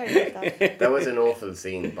about that. That was an awful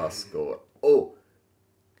scene, Bosco. Oh,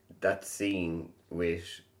 that scene with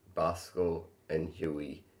Bosco and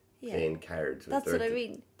Huey Yeah. playing cards. With That's their, what I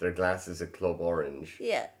mean. Their glasses of Club Orange.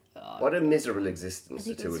 Yeah. What a miserable I existence the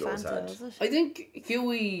think it two was of those Fanta, had. was it? I think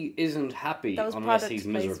Huey isn't happy That was unless product he's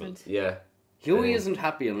miserable. placement. Yeah. Huey isn't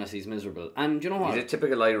happy unless he's miserable. And do you know what? He's a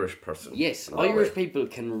typical Irish person. Yes, in that Irish way. people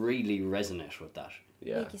can really resonate with that.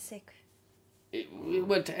 Yeah. Make you sick.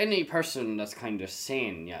 Well, to any person that's kind of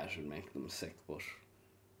sane, yeah, it would make them sick, but...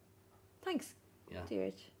 Thanks. Yeah. Dear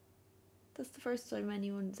Rich. That's the first time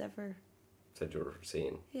anyone's ever... Said you were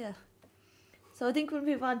seeing. Yeah. So I think we'll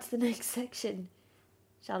move on to the next section.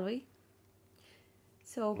 Shall we?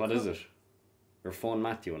 So... What is it? Or phone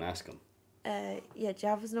Matthew and ask him. Yeah, do you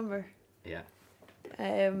have his number? Yeah.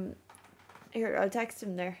 Here, I'll text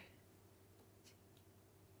him there.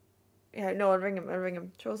 Yeah, no, I'll ring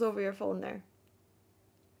him. Throw us over your phone there.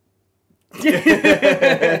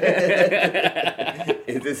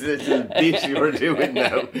 Is this little bit you were doing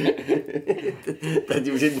now that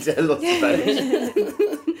you didn't tell us about?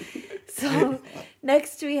 So,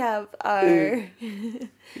 next we have our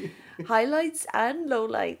highlights and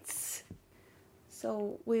lowlights.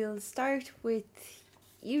 So, we'll start with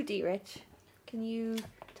you, D. Rich. Can you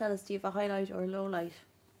tell us, do you have a highlight or a lowlight?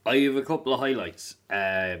 I have a couple of highlights.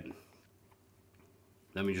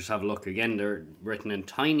 Let me just have a look again. They're written in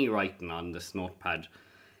tiny writing on this notepad.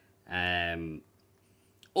 The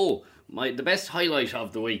best highlight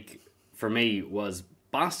of the week for me was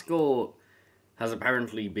Bosco has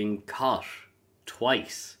apparently been caught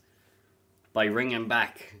twice by ringing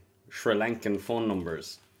back Sri Lankan phone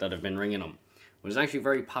numbers that have been ringing him. Which is actually a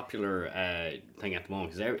very popular thing at the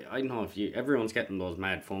moment. Because I don't know if everyone's getting those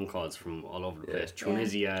mad phone calls from all over the place.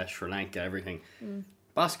 Tunisia, Sri Lanka, everything.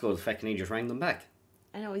 Bosco, the feckin' he just rang them back.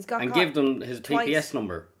 I know, he's got caught. And give them his twice. PPS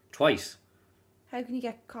number twice. How can you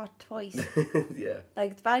get caught twice? Yeah.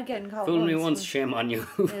 Like, it's bad getting caught Fool once. me once, shame on you.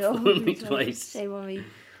 Fool me twice. Shame on me.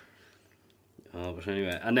 Oh, but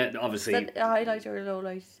anyway. And then, obviously... Is that a highlight or a low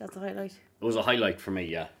light? That's a highlight. It was a highlight for me,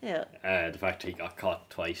 yeah. Yeah. The fact he got caught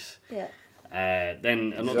twice. Yeah.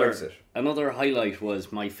 Then another highlight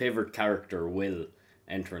was my favourite character, Will,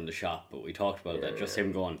 entering the shop. But we talked about that. Just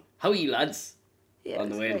him going, "How are you, lads?" Yeah, on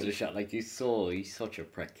the way into the great. shop. Like, he's such a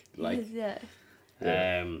prick. Like, Yeah.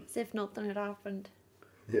 As if nothing had happened.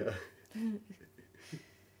 Yeah.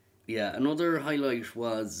 yeah, another highlight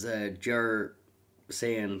was Jer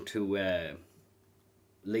saying to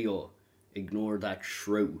Leo, "Ignore that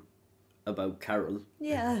shrew about Carol."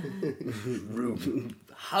 Yeah. Rude.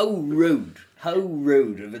 How rude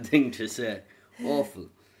of a thing to say.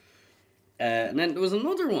 Awful. And then there was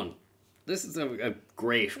another one. This is a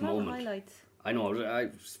great A lot of moment. highlights. I know, I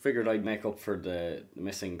figured I'd make up for the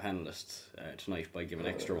missing panellists tonight by giving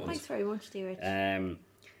extra ones. Thanks very much, dear Rich.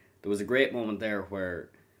 There was a great moment there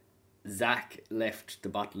where Zach left the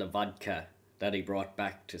bottle of vodka that he brought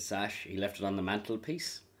back to Sash. He left it on the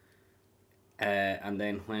mantelpiece. And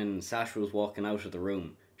then when Sash was walking out of the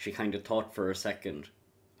room, she kind of thought for a second,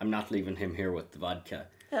 "I'm not leaving him here with the vodka."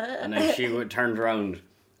 And then she turned around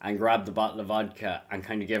and grabbed the bottle of vodka and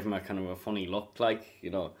kind of gave him a kind of a funny look, like,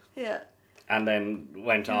 you know. Yeah. And then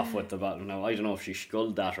went off with the bottle. Now, I don't know if she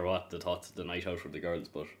sculled that or what, the thoughts of the night out with the girls,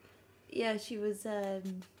 but... Yeah, she was, I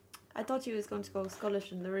thought she was going to go scull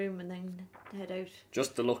it in the room and then head out.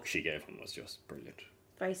 Just the look she gave him was just brilliant.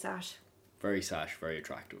 Very Sash. Very Sash, very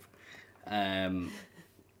attractive. And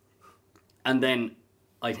then,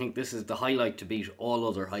 I think this is the highlight to beat all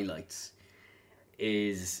other highlights,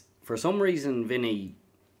 is, for some reason, Vinny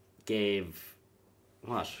gave...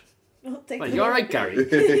 What? Well, you alright, Gary?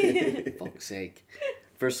 Fuck's sake.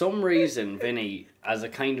 For some reason, Vinny, as a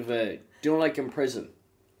kind of a... Do you know, like in prison,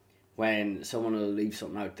 when someone will leave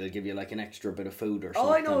something out, they'll give you like an extra bit of food or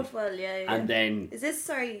something. Oh, I know it well, yeah. And then... Is this,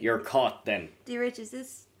 sorry... You're caught then. Dear Rich, is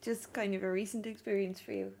this just kind of a recent experience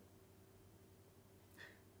for you?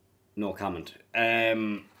 No comment.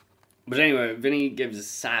 But anyway, Vinny gives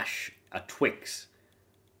Sash a Twix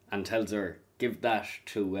and tells her, "Give that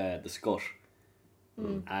to the Scut."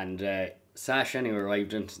 And Sash anyway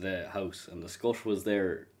arrived into the house and the Scut was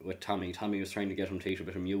there with Tommy. Tommy was trying to get him to eat a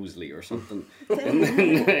bit of muesli or something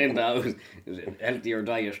in the house. Healthier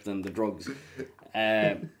diet than the drugs.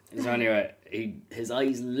 So anyway, his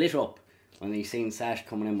eyes lit up when he seen Sash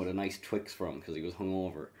coming in with a nice Twix for him because he was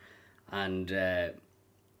hungover. And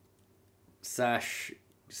Sash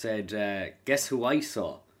said, "Guess who I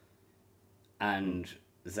saw?" And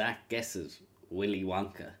Zach guesses Willy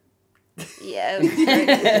Wonka. Yeah. Because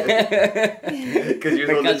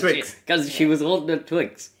you're holding the Twix. Because she was holding a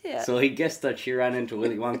Twix. Yeah. So he guessed that she ran into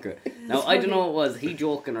Willy Wonka. Now, I don't know, was he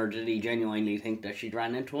joking or did he genuinely think that she'd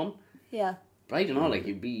ran into him? Yeah. But I don't know, like,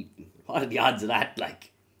 what are the odds of that,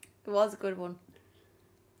 like? It was a good one.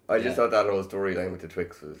 I just thought that whole storyline with the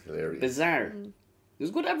Twix was hilarious. Bizarre. It was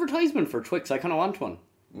a good advertisement for Twix. I kind of want one.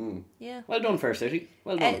 Yeah. Well done, Fair City.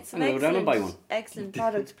 Well done. It's I'm going to go down and buy one. excellent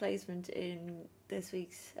product placement in this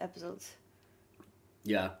week's episodes.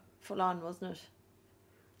 Yeah. Full on, wasn't it?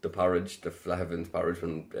 The porridge, the Flahavins porridge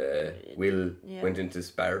when Will went into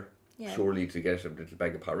Spar, surely to get a little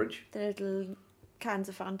bag of porridge. The little cans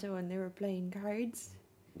of Fanta when they were playing cards.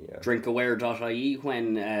 Yeah. Drinkaware.ie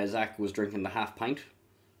when Zach was drinking the half pint.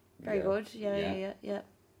 Very good. Yeah.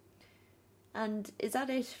 And is that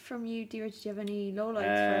it from you, dear? Did you have any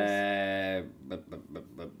lowlights for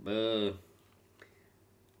us?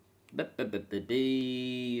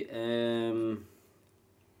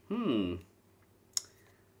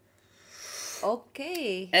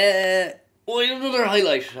 Okay. Another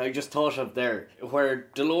highlight I just thought of there, where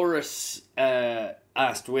Dolores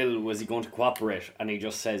asked Will, was he going to cooperate, and he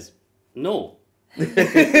just says, no.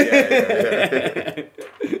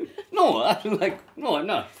 No, I'm like, no, I'm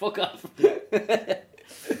not. Fuck off.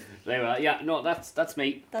 Anyway, yeah, no, that's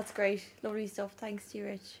me. That's great. Lovely stuff. Thanks to you,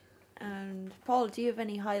 Rich. And Paul, do you have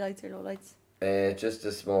any highlights or lowlights? Just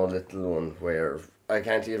a small little one where I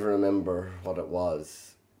can't even remember what it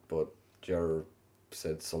was, but Jer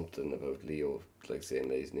said something about Leo, like saying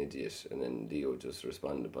that he's an idiot, and then Leo just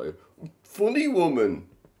responded by, funny woman.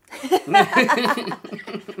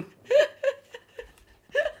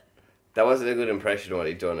 That wasn't a good impression of what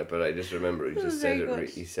he'd done it, but I just remember he just said it.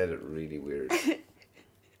 He said it really weird.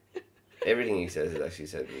 Everything he says is actually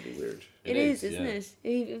said really weird. It is, isn't it?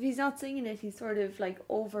 If he's not singing it, he's sort of like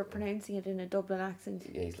over pronouncing it in a Dublin accent.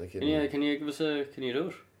 Yeah, he's like. Can you give us a? Can you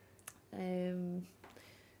do it?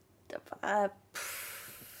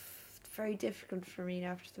 Very difficult for me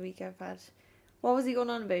after the week I've had. What was he going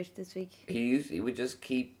on about this week? He would just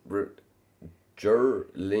keep. Jer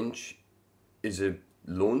Lynch is a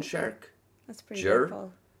loan shark. That's pretty Jer? good,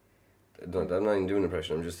 Paul. I'm not even doing an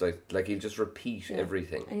impression. I'm just like he'll just repeat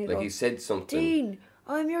everything. And you Like go, he said something. Dean,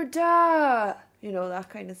 I'm your dad. You know, that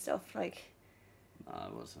kind of stuff. Like.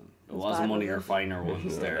 It wasn't. It was wasn't bad, one of wasn't your it? finer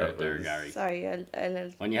ones there, Gary. Sorry,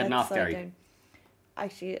 I'll When you had let an off, slide Gary. down.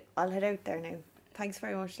 Actually, I'll head out there now. Thanks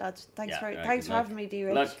very much, lads. Thanks for good thanks for luck. having me, D.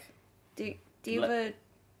 Rich. Look, Do you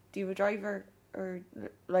have a driver or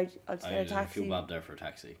like I'll just I get a had a taxi? few bob there for a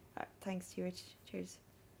taxi. Thanks, D. Rich. Cheers.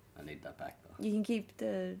 I need that back though. You can keep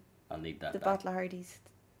the I'll need that back. bottle of Hardy's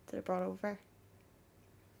that I brought over.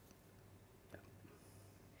 Yeah.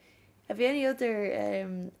 Have you any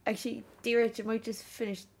other actually, D. Rich, I might just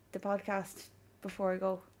finish the podcast before I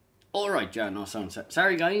go. All right, yeah, no, sounds.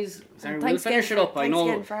 Sorry, guys. Sorry, we'll Thanks finish again it up. I thanks know.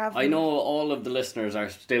 again for having I me. know all of the listeners are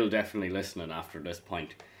still definitely listening after this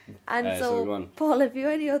point. And so go on. Paul, have you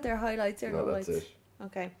any other highlights or No, lowlights? that's it.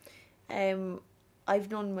 Okay. I've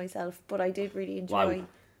none myself, but I did really Wow. enjoy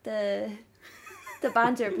the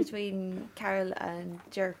banter between Carol and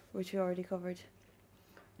Jer, which we already covered.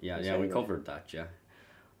 Yeah, That's yeah, we very good. covered that. Yeah.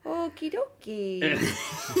 Okie dokie.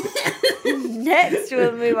 Next,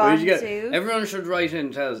 we'll move on to. Everyone should write in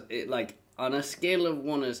and tell us, like, on a scale of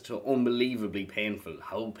 1 as to unbelievably painful,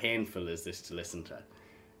 how painful is this to listen to?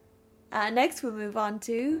 Next, we'll move on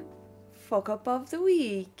to Fuck Up of the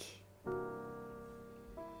Week.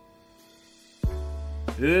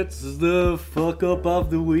 It's the fuck up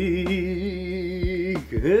of the week.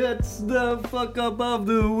 It's the fuck up of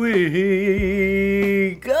the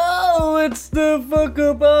week. Oh, it's the fuck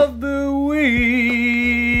up of the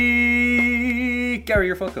week. Gary,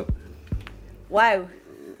 your fuck up. Wow.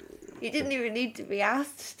 He didn't even need to be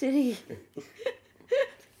asked, did he?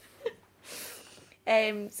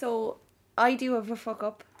 So I do have a fuck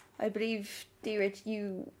up. I believe, D. Rich,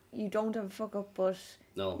 you don't have a fuck up, but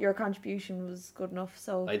No. your contribution was good enough.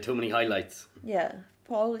 So I had too many highlights. yeah,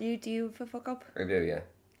 Paul, do you have a fuck up? I do, yeah.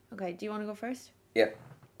 Okay, do you want to go first? Yeah.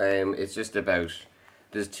 It's just about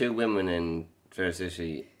there's two women in Fair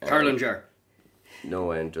City. Carl and Jer.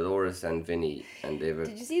 No, and Dolores and Vinny, and they've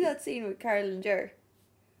Did you see that scene with Carol and Jer?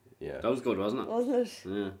 yeah. That was good, wasn't it? Wasn't it?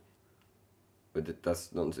 Yeah. But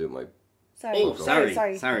that's nothing to do with my. Sorry. Oh,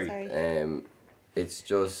 sorry. Um,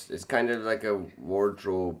 it's kind of like a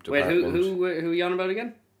wardrobe Wait, department. who are you on about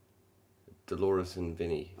again? Dolores and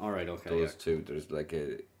Vinny. All right, okay. Those two. There's like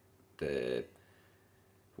the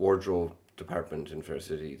wardrobe department in Fair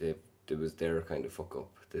City. It was their kind of fuck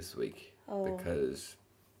up this week because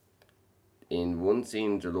in one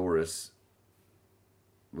scene Dolores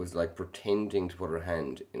was like pretending to put her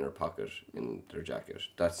hand in her pocket in their jacket.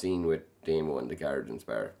 That scene with Damo in the Gardens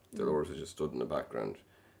bar, Dolores was just stood in the background,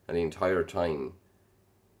 and the entire time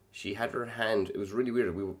she had her hand. It was really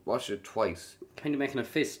weird. We watched it twice. Kind of making a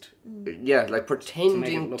fist. Yeah, like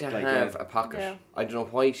pretending look to like have a- a pocket. Yeah. I don't know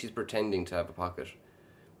why she's pretending to have a pocket.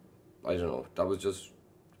 I don't know. That was just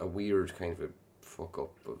a weird kind of a fuck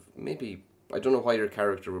up of maybe. I don't know why your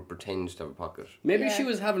character would pretend to have a pocket. Maybe Yeah. she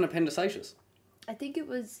was having appendicitis. I think it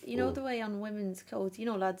was, the way on women's clothes,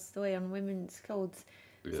 lads, the way on women's clothes,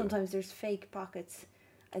 Yeah. sometimes there's fake pockets.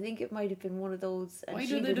 I think it might have been one of those. And Why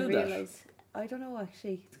she do they didn't do that? realise. I don't know,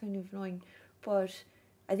 actually. It's kind of annoying. But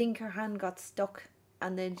I think her hand got stuck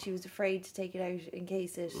and then she was afraid to take it out in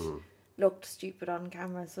case it looked stupid on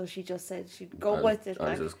camera. So she just said she'd go with it. I'll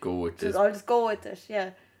like, just go with this. I'll just go with it, yeah.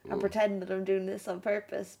 And pretend that I'm doing this on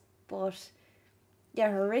purpose. But yeah,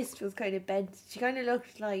 her wrist was kind of bent. She kind of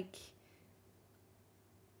looked like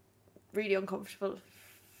really uncomfortable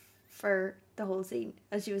for the whole scene,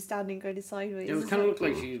 and she was standing kind of sideways. It was kind of looked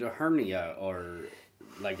like she had a hernia or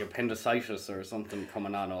like appendicitis or something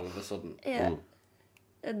coming on all of a sudden. Yeah.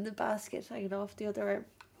 And the basket hanging off the other arm.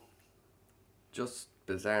 Just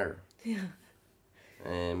bizarre. Yeah.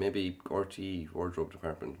 Maybe RT wardrobe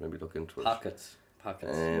department, maybe look into it. Pockets.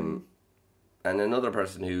 And another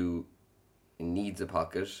person who needs a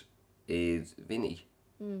pocket is Vinny.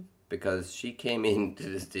 Because she came into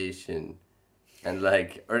the station and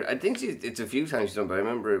like, or I think it's a few times she's done, but I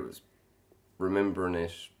remember it was remembering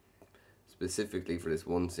it specifically for this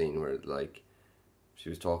one scene where like she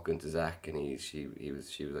was talking to Zach and she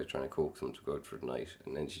was like trying to coax him to go out for the night,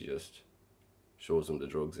 and then she just shows him the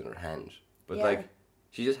drugs in her hand. But like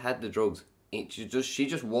she just had the drugs. She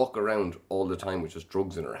just walk around all the time with just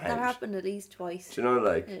drugs in her hand. That happened at least twice. Do you know,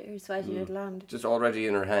 like Her sweating at land. just already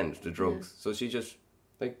in her hand, the drugs. So she just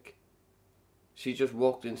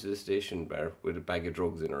walked into the station bar with a bag of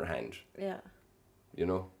drugs in her hand. Yeah. You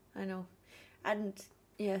know? I know. And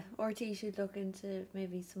yeah, RT should look into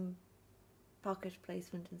maybe some pocket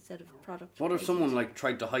placement instead of product What if placement. someone like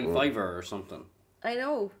tried to high five her or something? I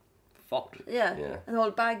know. Fucked. Yeah. Yeah. And the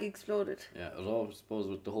whole bag exploded. Yeah, although I suppose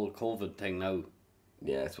with the whole COVID thing now,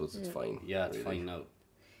 Yeah, I suppose it's fine. yeah, it's really. fine now.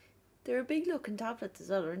 They're big looking tablets as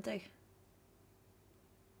well, aren't they?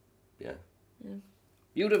 Yeah.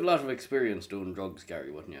 You'd have a lot of experience doing drugs,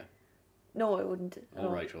 Gary, wouldn't you? No, I wouldn't. Oh,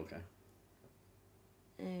 right, okay.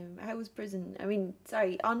 How was prison? I mean,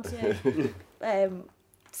 sorry, on to...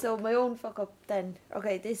 so my own fuck up then.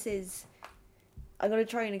 Okay, this is... I'm going to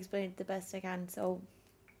try and explain it the best I can. So,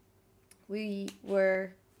 we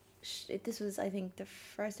were... This was, I think, the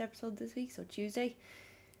first episode this week, so Tuesday.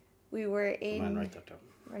 We were in... Man, write that down.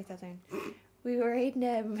 Write that down. We were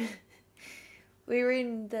in... we were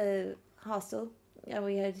in the hostel, and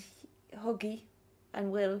we had Huggy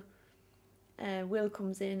and Will. Will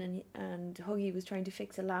comes in and Huggy was trying to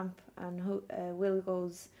fix a lamp, and Will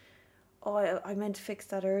goes, "Oh, I meant to fix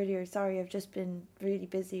that earlier. Sorry, I've just been really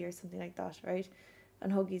busy," or something like that, right?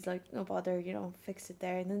 And Huggy's like, "No bother, fix it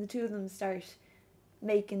there." And then the two of them start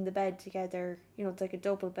making the bed together. It's like a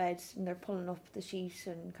double bed, and they're pulling up the sheet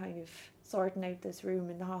and kind of sorting out this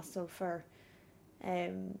room in the hostel for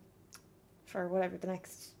whatever the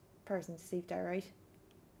next person to sleep there, right?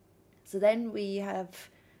 So then we have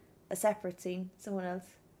a separate scene, someone else,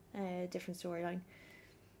 different storyline.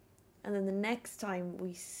 And then the next time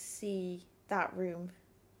we see that room,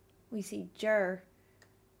 we see Jer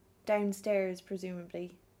downstairs,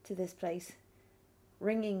 presumably, to this place,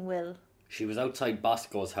 ringing Will. She was outside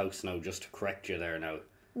Bosco's house now, just to correct you there now.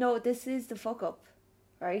 No, this is the fuck up,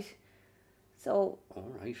 right? So...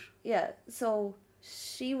 Alright. Yeah, so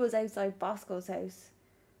she was outside Bosco's house,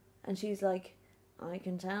 and she's like, "I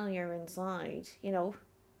can tell you're inside,"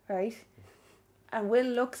 right? And Will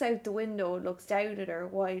looks out the window, looks down at her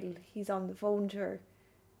while he's on the phone to her,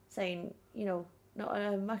 saying, "No,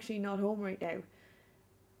 I'm actually not home right now."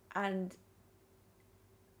 And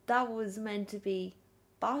that was meant to be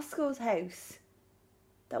Bosco's house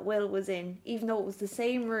that Will was in, even though it was the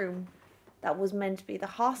same room that was meant to be the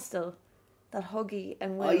hostel that Huggy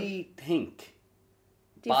and Will... I think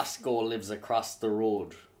Bosco lives across the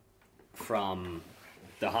road from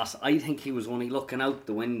the hostel. I think he was only looking out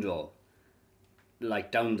the window,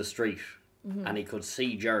 like down the street, and he could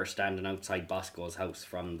see Jer standing outside Bosco's house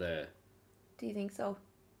from the... Do you think so?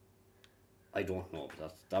 I don't know,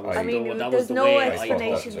 but that was there's was the no way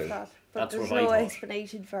explanation I for thought. that. But That's there's what I no thought.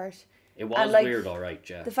 explanation for it. It was And, like, weird, alright,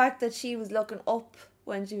 yeah. The fact that she was looking up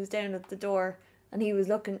when she was down at the door and he was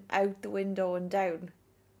looking out the window and down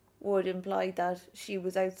would imply that she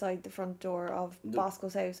was outside the front door of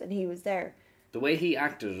Bosco's house and he was there. The way he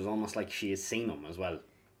acted was almost like she had seen him as well.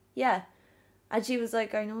 Yeah. And she was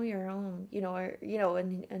like, "I know you're home,"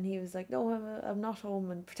 and he was like, "No, I'm not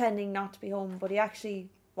home," and pretending not to be home, but he actually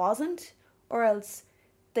wasn't, or else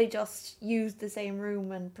they just used the same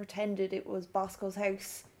room and pretended it was Bosco's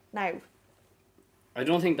house now. I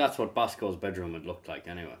don't think that's what Bosco's bedroom would look like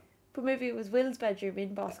anyway. But maybe it was Will's bedroom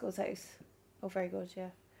in Bosco's house. Oh, very good,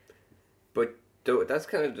 yeah. But that's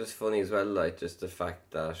kind of just funny as well, like, just the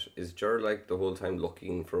fact that, is Jer, like, the whole time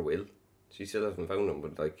looking for Will? She still hasn't found him,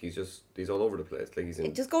 but, like, he's all over the place. Like, he's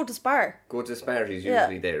in... Just go to Spar. Go to Spar, he's Yeah.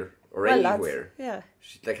 usually there. Or Well, anywhere. yeah.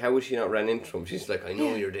 Like, how would she not run into him? She's like, "I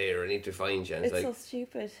know you're there, I need to find you." And It's like, so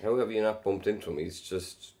stupid. how have you not bumped into him? He's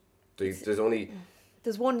just... There's only...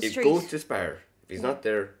 There's one If street. go to Spar. If he's not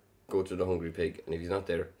there, go to the Hungry Pig. And if he's not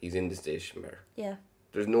there, he's in the station bar. Yeah.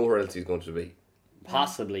 There's nowhere else he's going to be.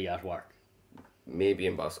 Possibly at work. Maybe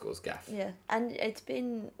in Bosco's gaff. Yeah. And it's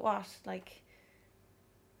been, what, like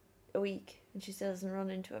a week and she still hasn't run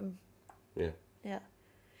into him. Yeah. Yeah.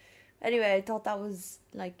 Anyway, I thought that was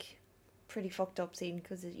like pretty fucked up scene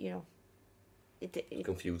because it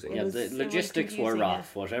Confusing. It Yeah, was- the it was logistics were confusing,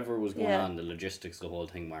 off. Whatever was going Yeah. on, the logistics, the whole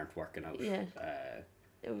thing weren't working out. Yeah.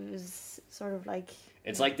 It was sort of like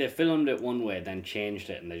It's like they filmed it one way, then changed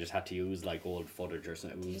it, and they just had to use like old footage or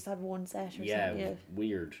something. It you was, just had one set or yeah, something. it was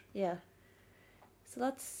weird. Yeah. So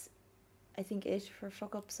that's, I think, it for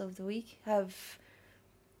fuck ups of the week. Have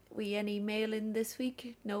we any mail in this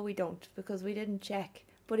week? No, we don't because we didn't check.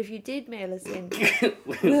 But if you did mail us in,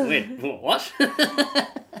 Wait, what?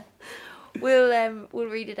 we'll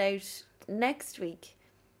read it out next week.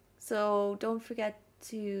 So don't forget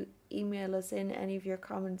to email us in any of your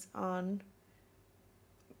comments on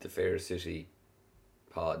The Fair City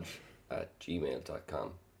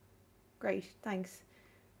Podge@gmail.com. Great, thanks.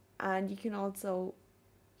 And you can also,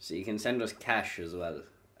 So you can send us cash as well.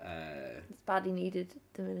 it's badly needed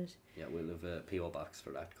at the minute. Yeah, we'll have a PO box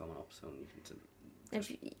for that coming up soon. You can send If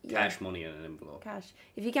you, cash money in an envelope. cash.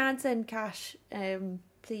 If you can't send cash,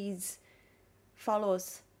 please follow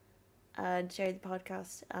us and share the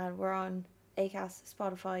podcast. And we're on Acast,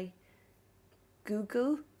 Spotify,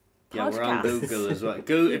 Google. Yeah, we're on Podcasts. Google as well. If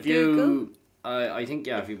Google? you, I think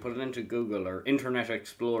if you put it into Google or Internet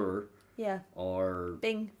Explorer Yeah, or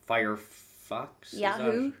Bing, Firefox,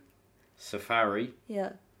 Yahoo. is that? Safari,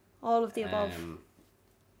 Yeah, all of the above.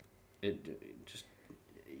 it just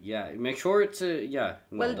make sure it's a no,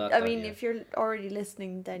 Well, that, I that, mean, yeah. if you're already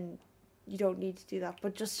listening, then you don't need to do that.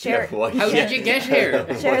 But just share. Yeah, why- How share- did you get here?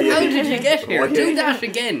 Share How the- did you get here? Why- Do that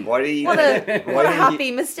again. What are you? What a why what a are you-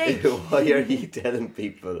 happy mistake. Why are you telling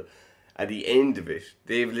people at the end of it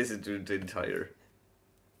they've listened to the entire?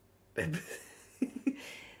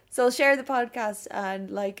 So share the podcast and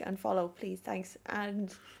like and follow, please. Thanks.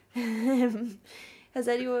 And has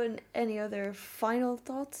anyone any other final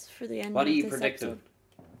thoughts for the end What of are you this predicting? episode?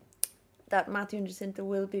 That Matthew and Jacinta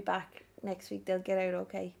will be back next week. They'll get out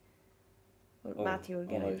okay. Well, Matthew will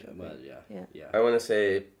get out okay. Well, Yeah. I want to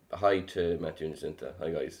say hi to Matthew and Jacinta. Hi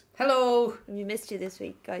guys. Hello. We missed you this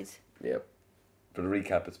week, guys. Yep. For the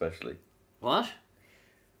recap especially. What?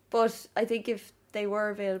 But I think if they were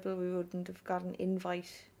available, we wouldn't have got an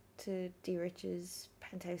invite to D. Rich's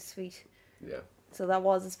penthouse suite. Yeah. So that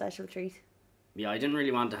was a special treat. Yeah, I didn't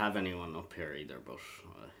really want to have anyone up here either, but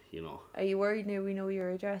you know, Are you worried now we know your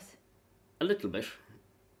address? a little bit.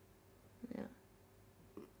 Yeah.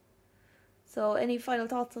 So, any final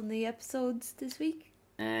thoughts on the episodes this week?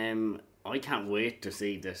 I can't wait to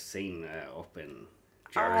see this scene up in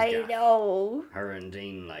I Jar's gaff. know. Her and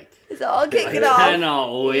Dean, like, It's all kicking I off.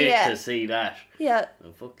 cannot wait Yeah. to see that. Yeah,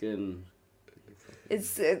 The fucking.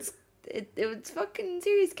 it's fucking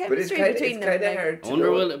serious But chemistry it's between kind them. of like, hard I to wonder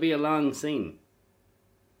know. will it be a long scene?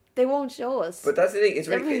 they won't show us. But that's the thing. It's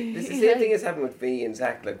Every- the same thing as happened with V and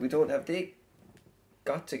Zach. Like they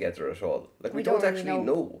got together at all. Like we We don't don't really actually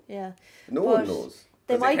know. Yeah. No But one knows.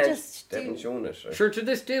 they 'Cause might can't- just they haven't do- shown it. Right? Sure, to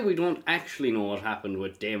this day we don't actually know what happened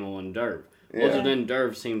with Damo and Derv. Yeah. Other than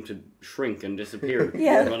Derv seemed to shrink and disappear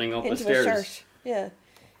Yeah. running up Into the stairs. a shirt. Yeah.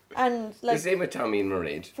 And The like same with Tommy and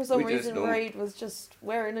Mairead. for some We just reason, know. Mairead was just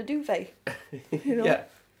wearing a duvet. You know? Yeah.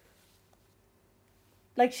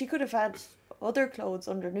 Like she could have had other clothes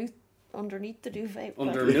underneath the duvet. but-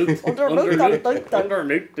 Underneath, Underneath.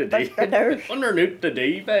 underneath the D, Underneath. underneath the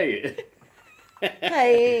D,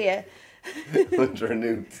 Hey.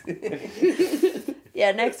 Underneath.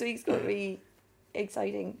 Yeah, next week's going to be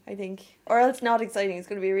exciting, I think. Or else not exciting. It's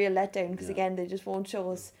going to be a real letdown because, Yeah. again, they just won't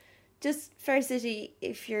show us. Just Fair City,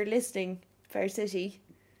 if you're listening, Fair City,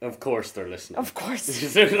 Of course they're listening. of course,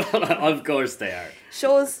 Of course they are.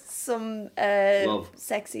 show us some Love.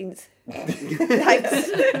 sex scenes. Thanks.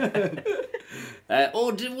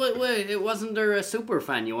 Wait, it wasn't there a super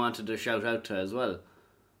fan you wanted to shout out to as well?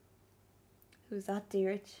 Who's that,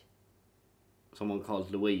 Deerich? Someone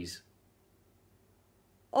called Louise.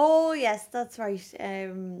 Oh, yes, that's right.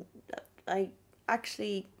 I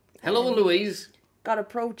actually Hello, Louise. got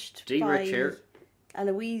approached D-Rich by here.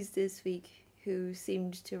 Eloise this week, who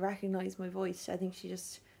seemed to recognise my voice. I think she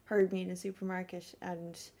just heard me in a supermarket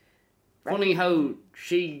and... Funny how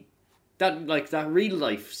that real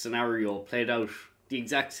life scenario played out the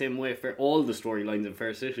exact same way for all the storylines in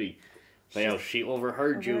Fair City. Play out. She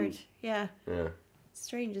overheard you. Overheard. Yeah, Yeah.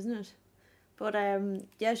 strange, isn't it? But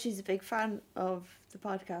yeah, she's a big fan of the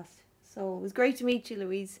podcast. So it was great to meet you,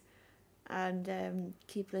 Louise, and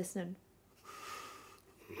keep listening.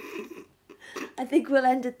 I think we'll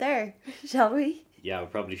end it there, shall we? Yeah, we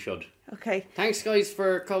probably should. Okay. Thanks, guys,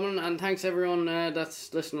 for coming, and thanks everyone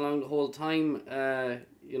that's listening along the whole time.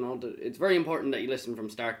 It's very important that you listen from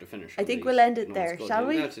start to finish. I think please. we'll end it It's there, good. shall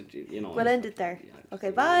we? That's it, We'll end it there. Yeah,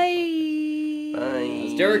 Okay, bye. Bye.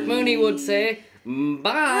 As Derek Mooney would say, bye.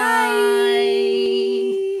 Bye.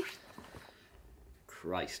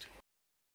 Christ.